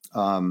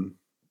 And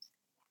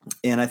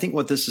I think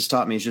what this has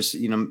taught me is just,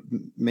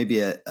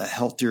 maybe a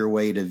healthier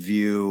way to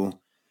view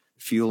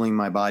fueling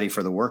my body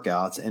for the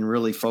workouts and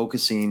really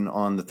focusing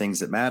on the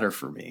things that matter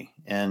for me.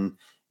 And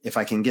if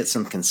I can get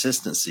some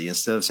consistency,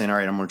 instead of saying, all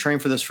right, I'm going to train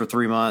for this for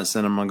 3 months,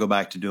 then I'm going to go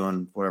back to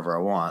doing whatever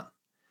I want.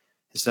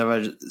 Instead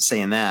of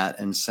saying that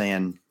and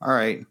saying, all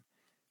right,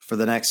 for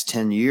the next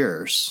 10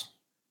 years,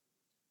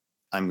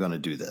 I'm going to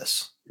do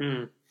this.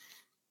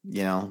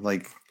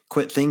 Like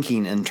quit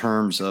thinking in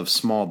terms of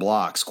small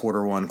blocks,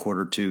 quarter 1,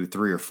 quarter 2,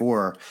 3 or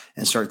 4,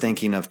 and start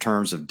thinking of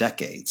terms of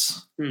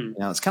decades.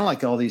 It's kind of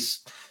like all these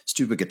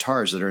stupid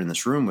guitars that are in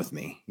this room with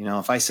me.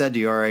 If I said to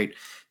you, all right,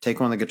 take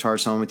one of the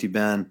guitars home with you,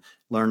 Ben,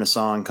 learn a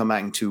song, come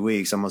back in 2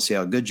 weeks, I'm going to see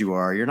how good you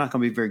are. You're not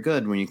going to be very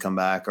good when you come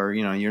back, or,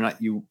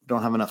 you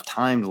don't have enough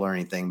time to learn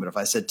anything. But if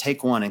I said,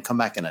 take one and come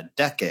back in a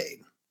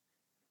decade,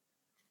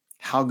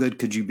 how good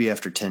could you be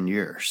after 10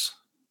 years?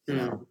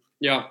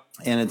 Yeah.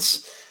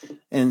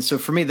 And so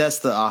for me, that's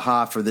the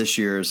aha for this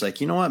year is like,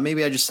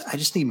 maybe I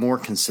just need more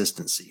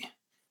consistency.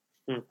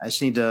 I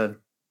just need to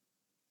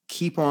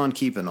keep on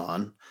keeping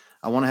on.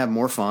 I want to have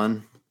more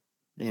fun,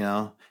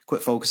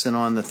 quit focusing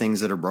on the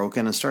things that are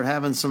broken and start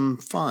having some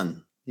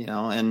fun,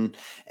 and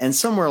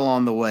somewhere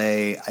along the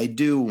way, I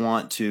do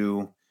want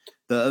to,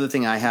 the other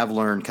thing I have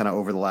learned kind of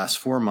over the last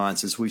 4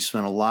 months is we've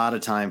spent a lot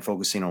of time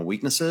focusing on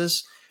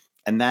weaknesses,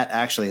 and that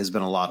actually has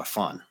been a lot of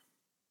fun.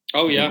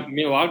 Oh yeah. I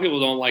mean, a lot of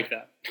people don't like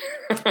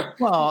that.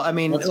 Well, I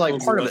mean,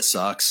 like part of it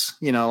sucks,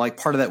 like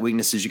part of that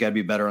weakness is you got to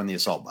be better on the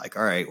assault bike.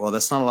 All right, well,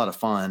 that's not a lot of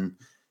fun.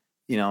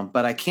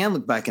 But I can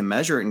look back and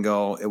measure it and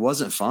go, it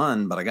wasn't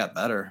fun, but I got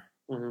better,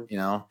 and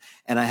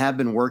I have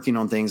been working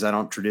on things I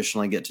don't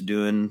traditionally get to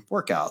do in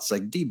workouts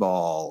like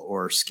D-ball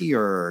or ski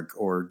erg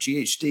or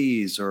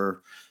GHDs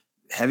or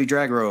heavy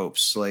drag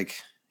ropes.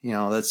 Like,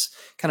 that's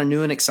kind of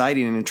new and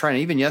exciting. And trying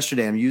to, even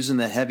yesterday, I'm using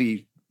the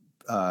heavy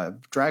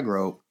drag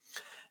rope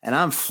and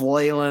I'm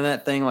flailing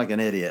that thing like an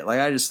idiot. Like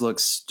I just look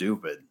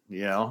stupid,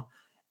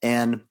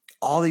 and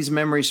all these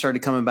memories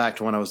started coming back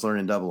to when I was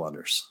learning double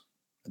unders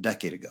a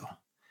decade ago,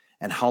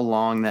 and how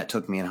long that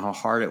took me and how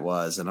hard it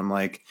was. And I'm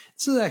like,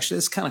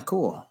 it's kind of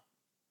cool.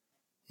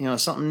 You know,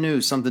 something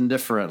new, something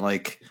different.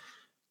 Like,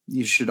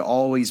 you should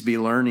always be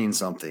learning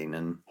something.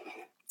 And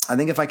I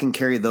think if I can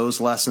carry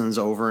those lessons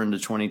over into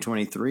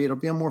 2023, it'll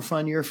be a more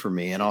fun year for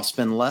me. And I'll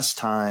spend less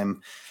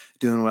time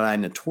doing what I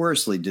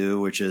notoriously do,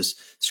 which is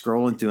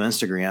scrolling through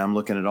Instagram,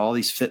 looking at all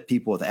these fit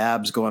people with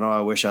abs going, oh,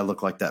 I wish I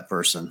looked like that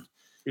person.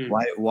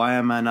 Why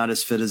am I not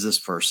as fit as this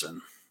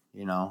person?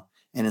 You know,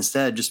 and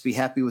instead just be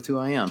happy with who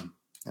I am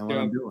and what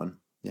I'm doing.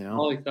 You know,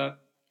 I like that.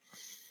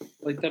 I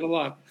like that a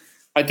lot.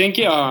 I think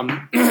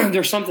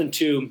there's something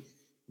to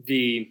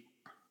the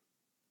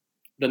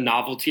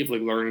novelty of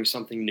like learning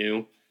something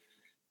new.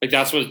 Like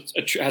that's what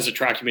has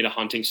attracted me to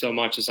hunting so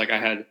much. It's like I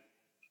had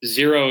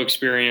zero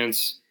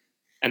experience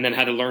and then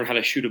had to learn how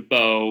to shoot a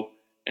bow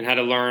and had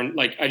to learn,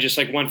 like, I just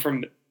like went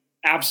from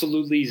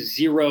absolutely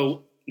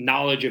zero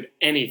knowledge of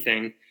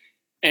anything.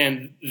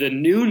 And the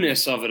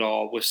newness of it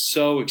all was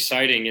so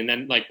exciting. And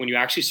then like when you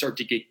actually start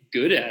to get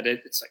good at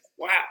it, it's like,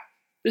 wow,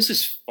 this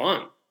is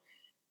fun.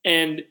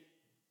 And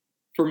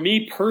for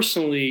me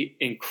personally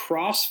in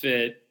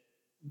CrossFit,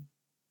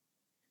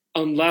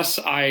 unless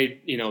I,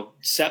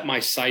 set my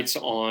sights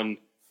on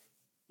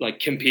like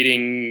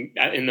competing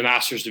in the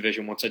Masters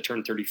division once I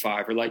turn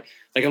 35, or like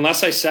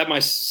unless I set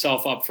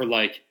myself up for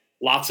like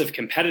lots of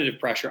competitive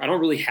pressure, I don't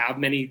really have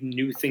many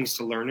new things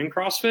to learn in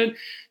CrossFit.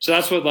 So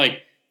that's what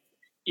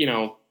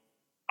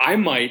I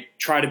might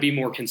try to be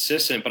more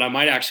consistent, but I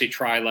might actually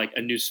try like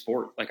a new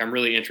sport. Like I'm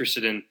really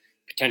interested in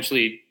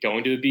potentially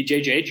going to a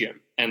BJJ gym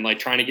and like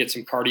trying to get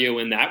some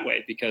cardio in that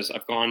way, because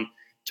I've gone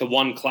to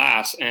one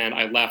class and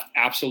I left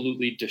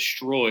absolutely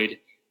destroyed,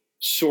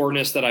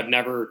 soreness that I've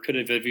never could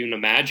have even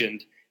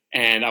imagined.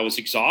 And I was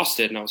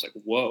exhausted and I was like,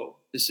 whoa,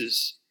 this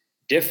is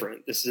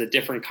different. This is a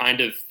different kind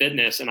of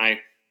fitness. And I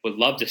would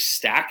love to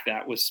stack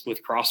that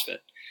with CrossFit.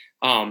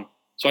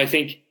 So I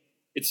think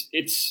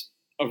it's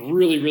a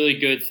really, really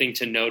good thing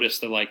to notice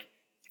that like,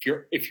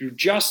 if you're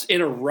just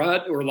in a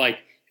rut, or like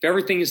if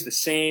everything is the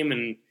same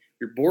and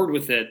you're bored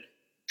with it,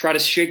 try to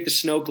shake the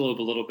snow globe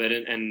a little bit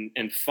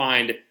and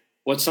find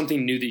what's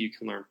something new that you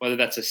can learn, whether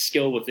that's a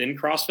skill within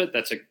CrossFit.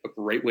 That's a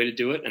great way to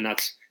do it. And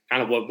that's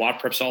kind of what WOD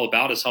Prep's all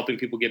about, is helping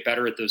people get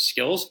better at those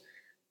skills.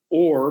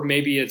 Or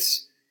maybe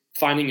it's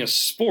finding a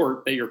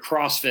sport that your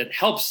CrossFit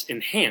helps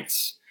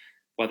enhance,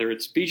 whether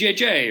it's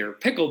BJJ or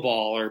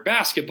pickleball or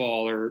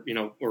basketball or,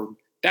 or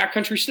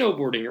backcountry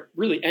snowboarding or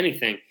really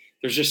anything.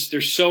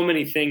 There's so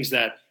many things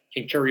that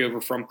can carry over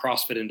from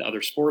CrossFit into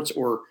other sports,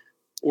 or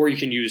you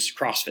can use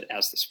CrossFit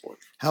as the sport.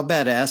 How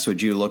badass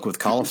would you look with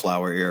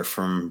cauliflower ear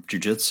from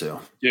jiu-jitsu?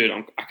 Dude,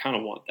 I kind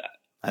of want that.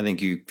 I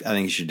think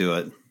you should do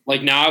it.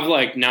 Like now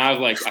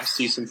I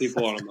see some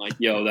people and I'm like,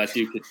 yo, that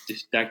dude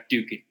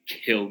could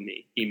kill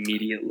me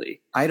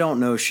immediately. I don't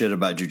know shit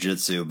about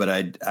jiu-jitsu, but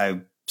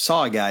I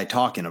saw a guy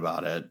talking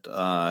about it,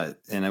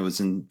 and it was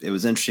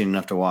interesting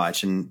enough to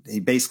watch. And he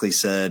basically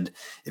said,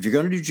 if you're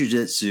going to do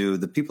jiu-jitsu,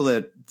 the people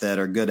that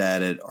are good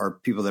at it are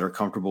people that are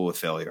comfortable with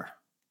failure.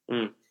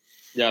 Mm.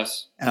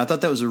 Yes. And I thought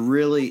that was a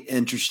really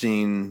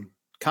interesting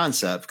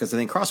concept, because I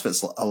think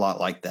CrossFit's a lot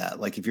like that.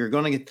 Like if you're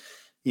going to get,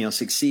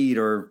 succeed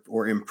or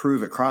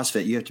improve at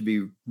CrossFit, you have to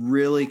be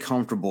really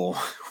comfortable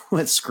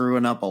with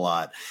screwing up a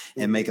lot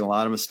and making a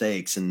lot of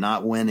mistakes and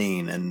not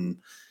winning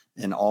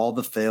and all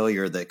the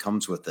failure that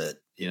comes with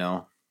it,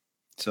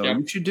 So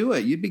You should do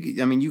it.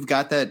 You've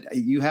got that.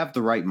 You have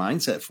the right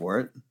mindset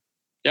for it.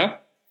 Yeah.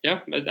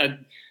 Yeah.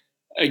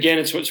 Again,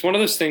 it's one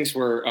of those things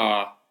where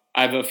I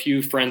have a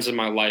few friends in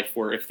my life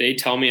where if they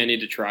tell me I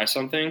need to try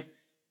something,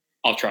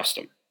 I'll trust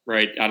them.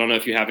 Right. I don't know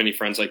if you have any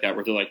friends like that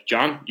where they're like,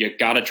 John, you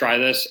got to try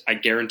this. I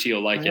guarantee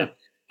you'll like it.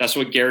 That's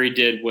what Gary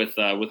did with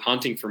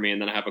hunting for me.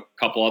 And then I have a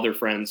couple other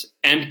friends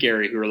and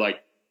Gary who are like,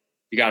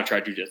 you got to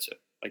try jujitsu.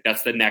 Like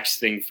that's the next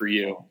thing for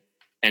you,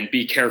 and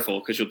be careful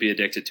because you'll be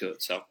addicted to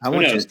it. So I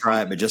want you to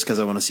try it, but just because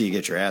I want to see you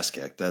get your ass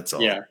kicked. That's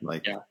all. Yeah.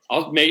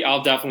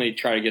 I'll definitely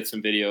try to get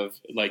some video of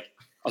like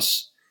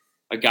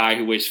a guy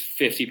who weighs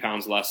 50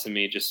 pounds less than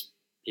me, just,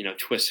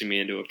 twisting me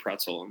into a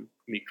pretzel and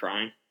me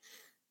crying.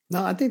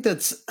 No, I think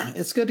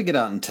it's good to get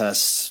out and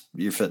test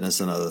your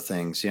fitness and other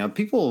things.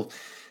 People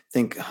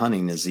think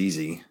hunting is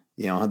easy.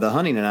 The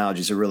hunting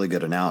analogy is a really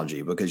good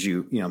analogy, because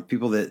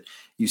people that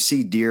you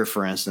see deer,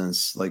 for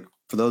instance, like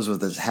for those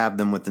of us that have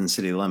them within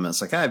city limits,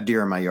 like I have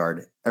deer in my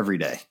yard every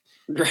day,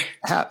 right?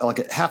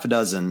 Half a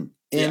dozen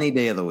any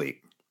day of the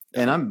week.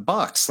 And I'm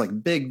bucks,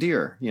 like big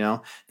deer,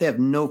 they have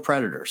no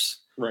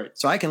predators. Right.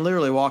 So I can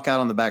literally walk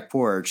out on the back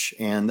porch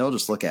and they'll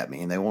just look at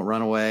me and they won't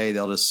run away.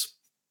 They'll just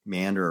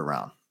meander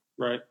around.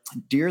 Right.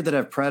 Deer that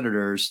have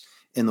predators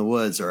in the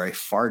woods are a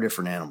far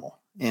different animal,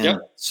 and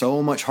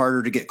so much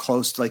harder to get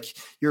close. Like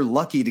you're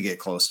lucky to get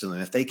close to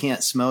them. If they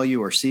can't smell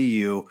you or see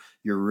you,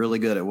 you're really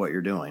good at what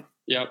you're doing.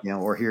 Yeah.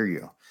 Or hear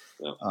you.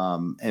 Yep.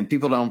 And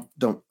people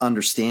don't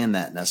understand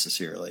that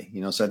necessarily.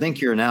 So I think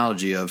your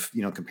analogy of,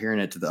 comparing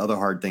it to the other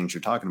hard things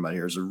you're talking about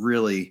here is a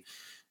really,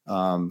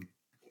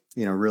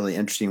 really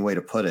interesting way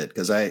to put it.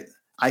 Because I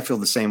I feel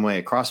the same way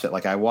at CrossFit.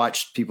 Like I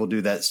watched people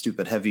do that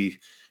stupid heavy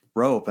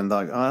rope and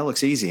thought, oh, that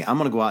looks easy. I'm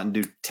going to go out and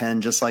do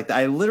 10 just like that.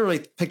 I literally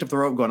picked up the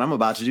rope going, I'm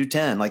about to do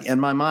 10. Like in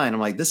my mind, I'm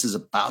like, this is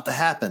about to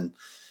happen.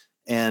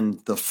 And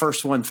the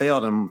first one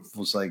failed and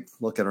was like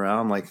looking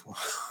around like,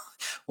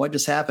 what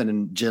just happened?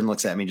 And Jen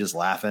looks at me just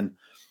laughing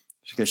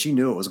because she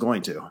knew it was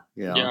going to,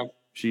 Yeah.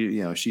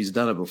 She's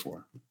done it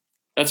before.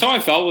 That's how I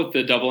felt with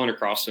the double under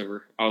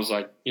crossover. I was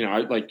like,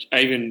 I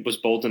even was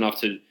bold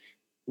enough to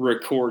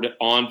record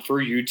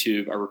for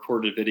YouTube. I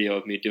recorded a video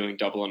of me doing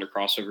double under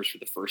crossovers for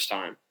the first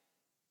time.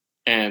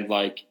 And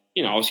like,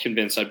 I was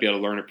convinced I'd be able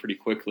to learn it pretty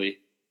quickly.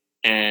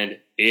 And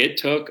it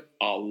took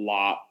a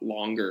lot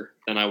longer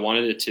than I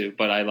wanted it to,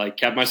 but I like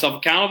kept myself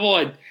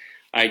accountable.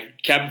 I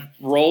kept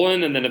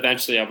rolling, and then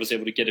eventually I was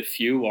able to get a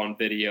few on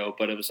video,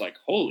 but it was like,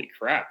 holy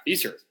crap,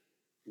 these are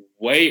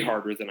way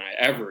harder than I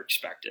ever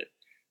expected.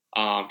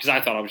 Because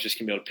I thought I was just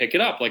going to be able to pick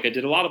it up like I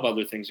did a lot of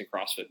other things in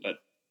CrossFit, but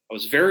I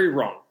was very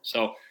wrong.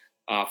 So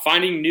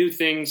finding new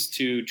things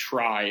to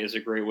try is a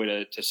great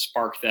way to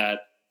spark that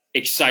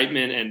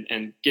excitement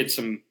and get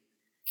some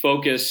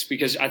focus,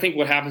 because I think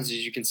what happens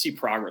is you can see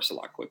progress a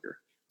lot quicker.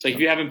 It's like if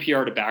you haven't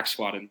PR'd a back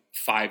squat in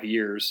 5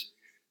 years,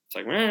 it's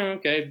like,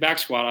 okay, back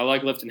squat, I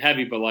like lifting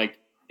heavy, but like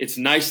it's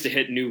nice to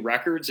hit new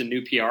records and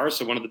new PRs.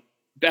 So one of the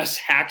best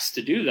hacks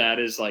to do that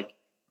is like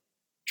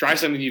try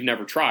something you've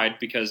never tried,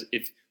 because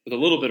if with a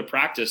little bit of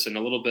practice and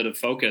a little bit of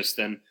focus,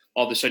 then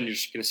all of a sudden you're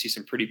just going to see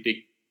some pretty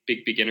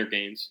big beginner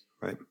gains.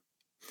 Right.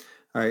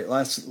 All right.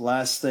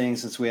 Last thing,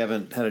 since we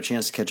haven't had a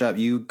chance to catch up,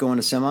 you going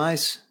to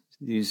semis?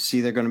 You see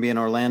they're going to be in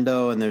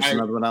Orlando, and there's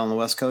another one out on the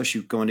West Coast.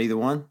 You going to either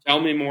one?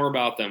 Tell me more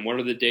about them. What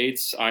are the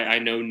dates? I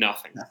know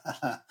nothing.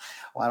 Well,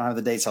 I don't have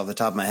the dates off the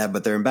top of my head,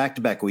 but they're in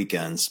back-to-back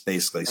weekends,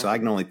 basically. So I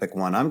can only pick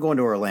one. I'm going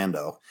to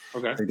Orlando.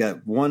 Okay. They've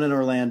got one in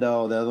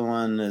Orlando. The other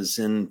one is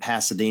in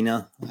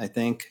Pasadena, I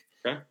think.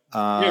 Okay.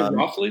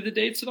 Roughly the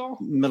dates at all?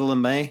 Middle of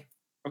May.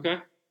 Okay.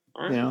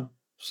 All right.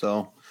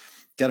 So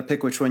got to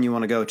pick which one you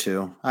want to go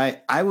to.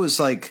 I was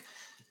like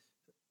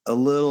a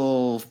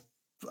little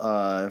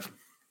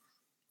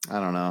I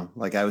don't know.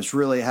 Like I was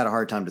really had a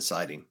hard time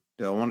deciding.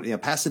 Do I want,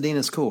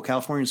 Pasadena's cool.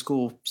 California's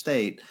cool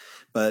state.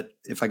 But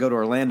if I go to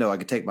Orlando, I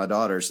could take my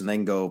daughters and they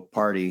can go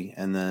party.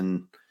 And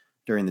then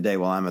during the day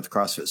while I'm at the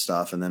CrossFit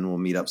stuff, and then we'll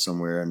meet up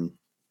somewhere and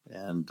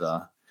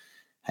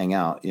hang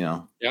out,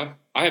 Yeah.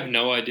 I have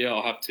no idea.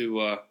 I'll have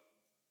to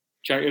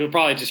check. It'll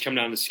probably just come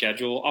down to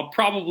schedule. I'll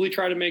probably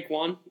try to make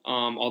one.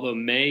 Although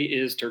May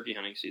is turkey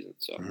hunting season.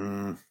 So we're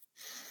going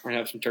to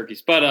have some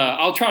turkeys. But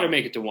I'll try to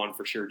make it to one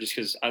for sure, just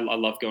because I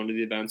love going to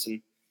the events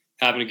and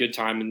having a good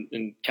time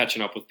and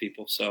catching up with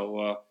people.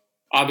 So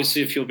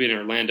obviously, if you'll be in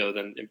Orlando,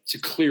 then it's a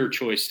clear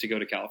choice to go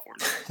to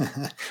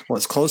California. Well,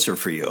 it's closer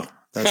for you.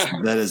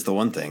 That is the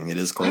one thing. It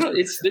is closer.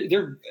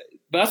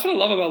 But that's what I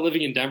love about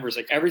living in Denver is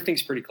like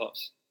everything's pretty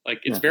close. Like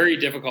it's very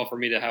difficult for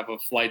me to have a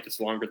flight that's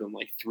longer than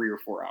like 3 or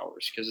 4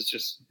 hours because it's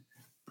just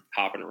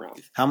hopping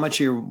around. How much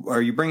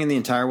are you bringing the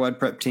entire WOD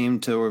Prep team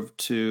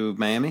to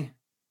Miami?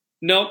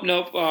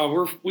 Nope.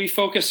 We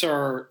focus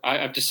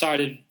I've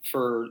decided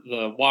for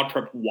the WOD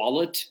Prep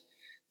wallet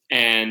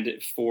and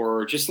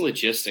for just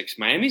logistics.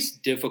 Miami's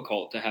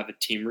difficult to have a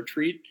team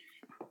retreat.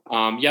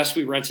 Yes,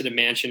 we rented a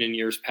mansion in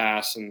years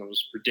past and it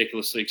was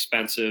ridiculously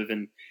expensive.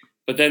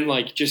 But then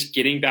like just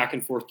getting back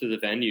and forth to the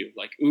venue,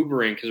 like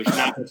Ubering because there's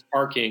not much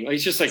parking. Like,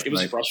 it's just like, it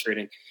was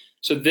frustrating.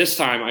 So this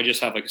time I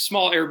just have like a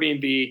small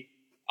Airbnb.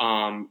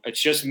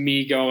 It's just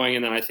me going.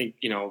 And then I think,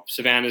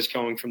 Savannah's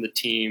going from the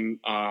team.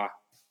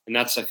 And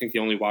that's, I think, the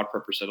only WOD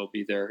preppers that'll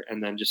be there.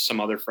 And then just some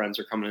other friends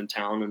are coming in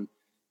town. And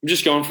I'm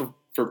just going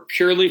for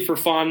purely for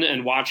fun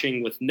and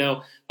watching with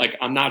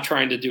I'm not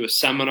trying to do a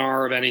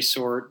seminar of any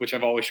sort, which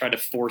I've always tried to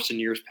force in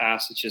years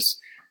past. It's just,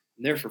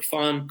 I'm there for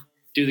fun,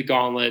 do the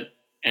gauntlet,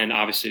 and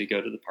obviously to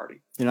go to the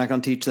party. You're not going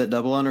to teach that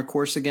double under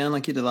course again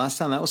like you did last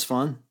time? That was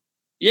fun.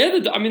 Yeah,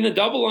 the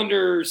double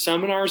under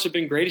seminars have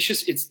been great. It's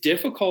just, it's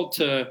difficult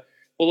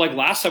like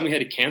last time we had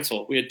to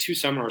cancel. We had 2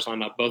 seminars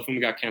lined up. Both of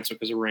them got canceled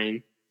because of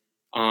rain.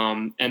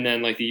 And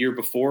then like the year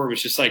before, it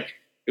was just like,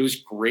 it was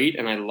great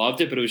and I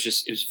loved it, but it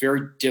was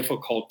very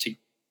difficult to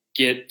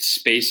get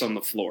space on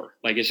the floor.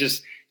 Like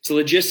it's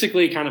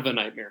logistically kind of a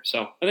nightmare.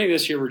 So I think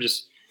this year we're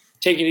just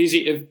taking it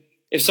easy.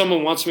 If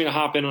someone wants me to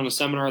hop in on a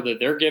seminar that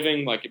they're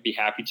giving, like I'd be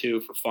happy to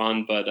for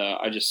fun, but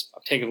I'm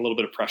taking a little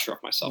bit of pressure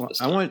off myself this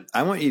time.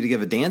 I want you to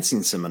give a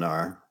dancing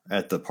seminar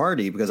at the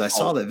party because I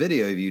saw that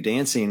video of you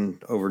dancing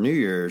over New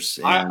Year's.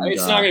 And,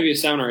 it's not going to be a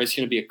seminar. It's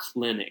going to be a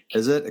clinic.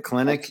 Is it a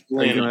clinic?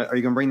 Are you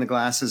going to bring the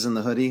glasses and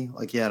the hoodie?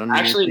 Like, yeah, I don't know.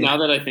 Actually, now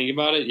that I think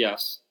about it,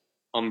 yes,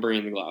 I'm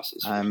bringing the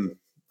glasses.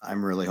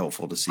 I'm really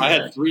hopeful to see I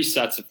that. had 3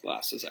 sets of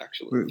glasses,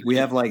 actually. We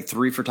have like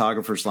 3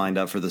 photographers lined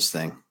up for this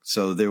thing.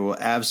 So there will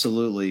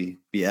absolutely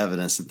be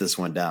evidence that this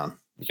went down.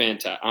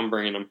 Fantastic. I'm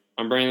bringing them.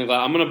 I'm going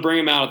to bring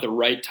them out at the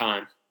right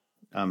time.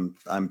 I'm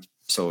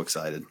so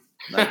excited.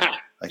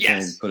 I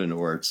can't even put into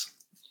words.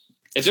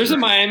 If there's a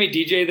Miami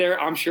DJ there,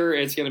 I'm sure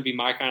it's going to be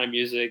my kind of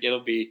music.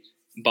 It'll be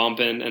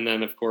bumping. And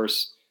then, of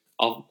course,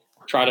 I'll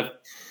try to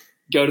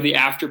go to the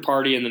after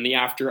party and then the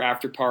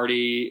after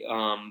party,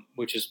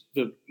 which is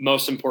the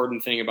most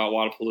important thing about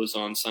Wodapalooza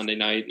on Sunday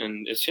night.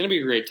 And it's going to be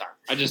a great time.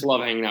 I just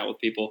love hanging out with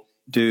people.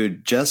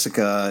 Dude,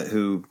 Jessica,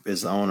 who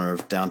is the owner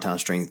of Downtown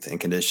Strength and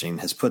Conditioning,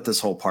 has put this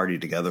whole party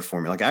together for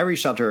me. Like, I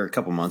reached out to her a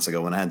couple months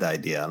ago when I had the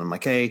idea, and I'm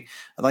like, hey,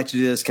 I'd like to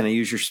do this. Can I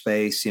use your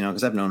space? You know,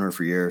 because I've known her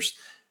for years.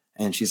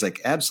 And she's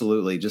like,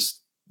 absolutely.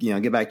 Just, you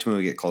know, get back to me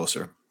when we get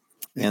closer.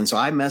 And so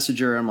I message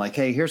her. I'm like,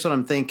 hey, here's what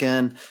I'm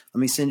thinking. Let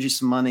me send you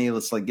some money.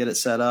 Let's like get it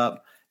set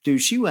up.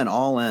 Dude, she went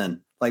all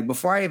in. Like,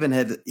 before I even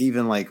had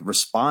like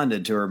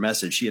responded to her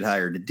message, she had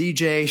hired a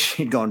DJ.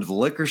 She'd gone to the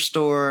liquor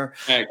store.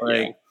 Heck,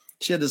 yeah.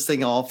 She had this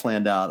thing all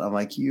planned out. I'm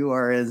like, you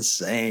are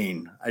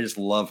insane. I just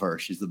love her.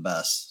 She's the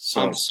best. So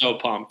I'm so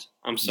pumped.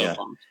 I'm so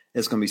pumped.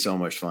 It's going to be so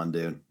much fun,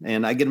 dude.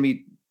 And I get to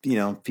meet, you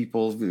know,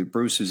 people.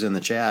 Bruce, who's in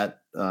the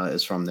chat,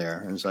 is from there.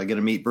 And so I get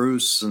to meet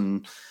Bruce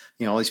and,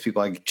 you know, all these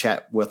people I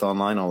chat with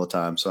online all the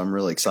time. So I'm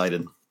really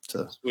excited.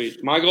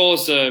 Sweet. My goal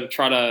is to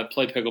try to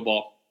play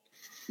pickleball.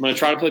 I'm going to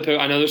try to play pickleball.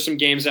 I know there's some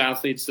games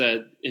athletes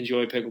that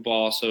enjoy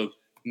pickleball. So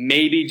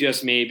maybe,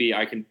 just maybe,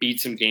 I can beat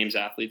some games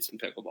athletes in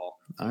pickleball.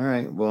 All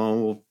right.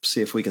 Well, we'll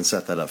see if we can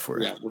set that up for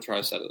you. Yeah, we'll try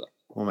to set it up.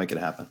 We'll make it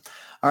happen.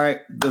 All right.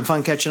 Been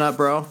fun catching up,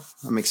 bro.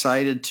 I'm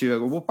excited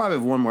to – we'll probably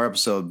have one more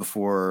episode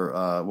before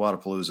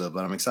Wodapalooza,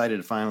 but I'm excited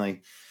to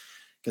finally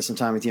get some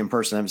time with you in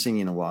person. I haven't seen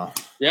you in a while.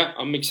 Yeah,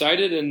 I'm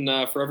excited. And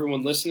for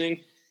everyone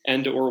listening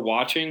and or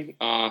watching,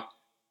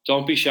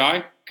 don't be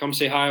shy. Come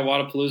say hi at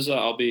Wodapalooza.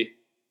 I'll be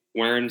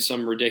wearing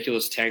some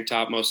ridiculous tank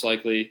top most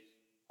likely,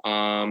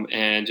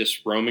 and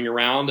just roaming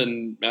around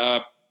and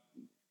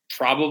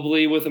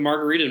probably with a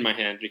margarita in my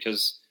hand,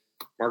 because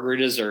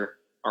margaritas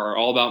are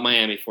all about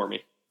Miami for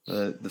me.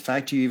 The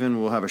fact you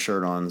even will have a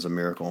shirt on is a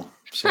miracle.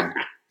 So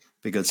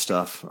be good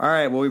stuff. All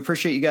right. Well, we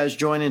appreciate you guys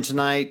joining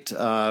tonight.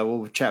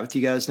 We'll chat with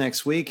you guys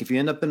next week. If you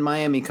end up in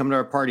Miami, come to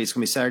our party. It's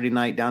going to be Saturday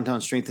night,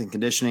 Downtown Strength and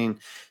Conditioning,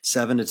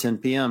 7 to 10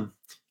 p.m.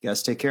 You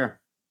guys take care.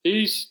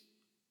 Peace.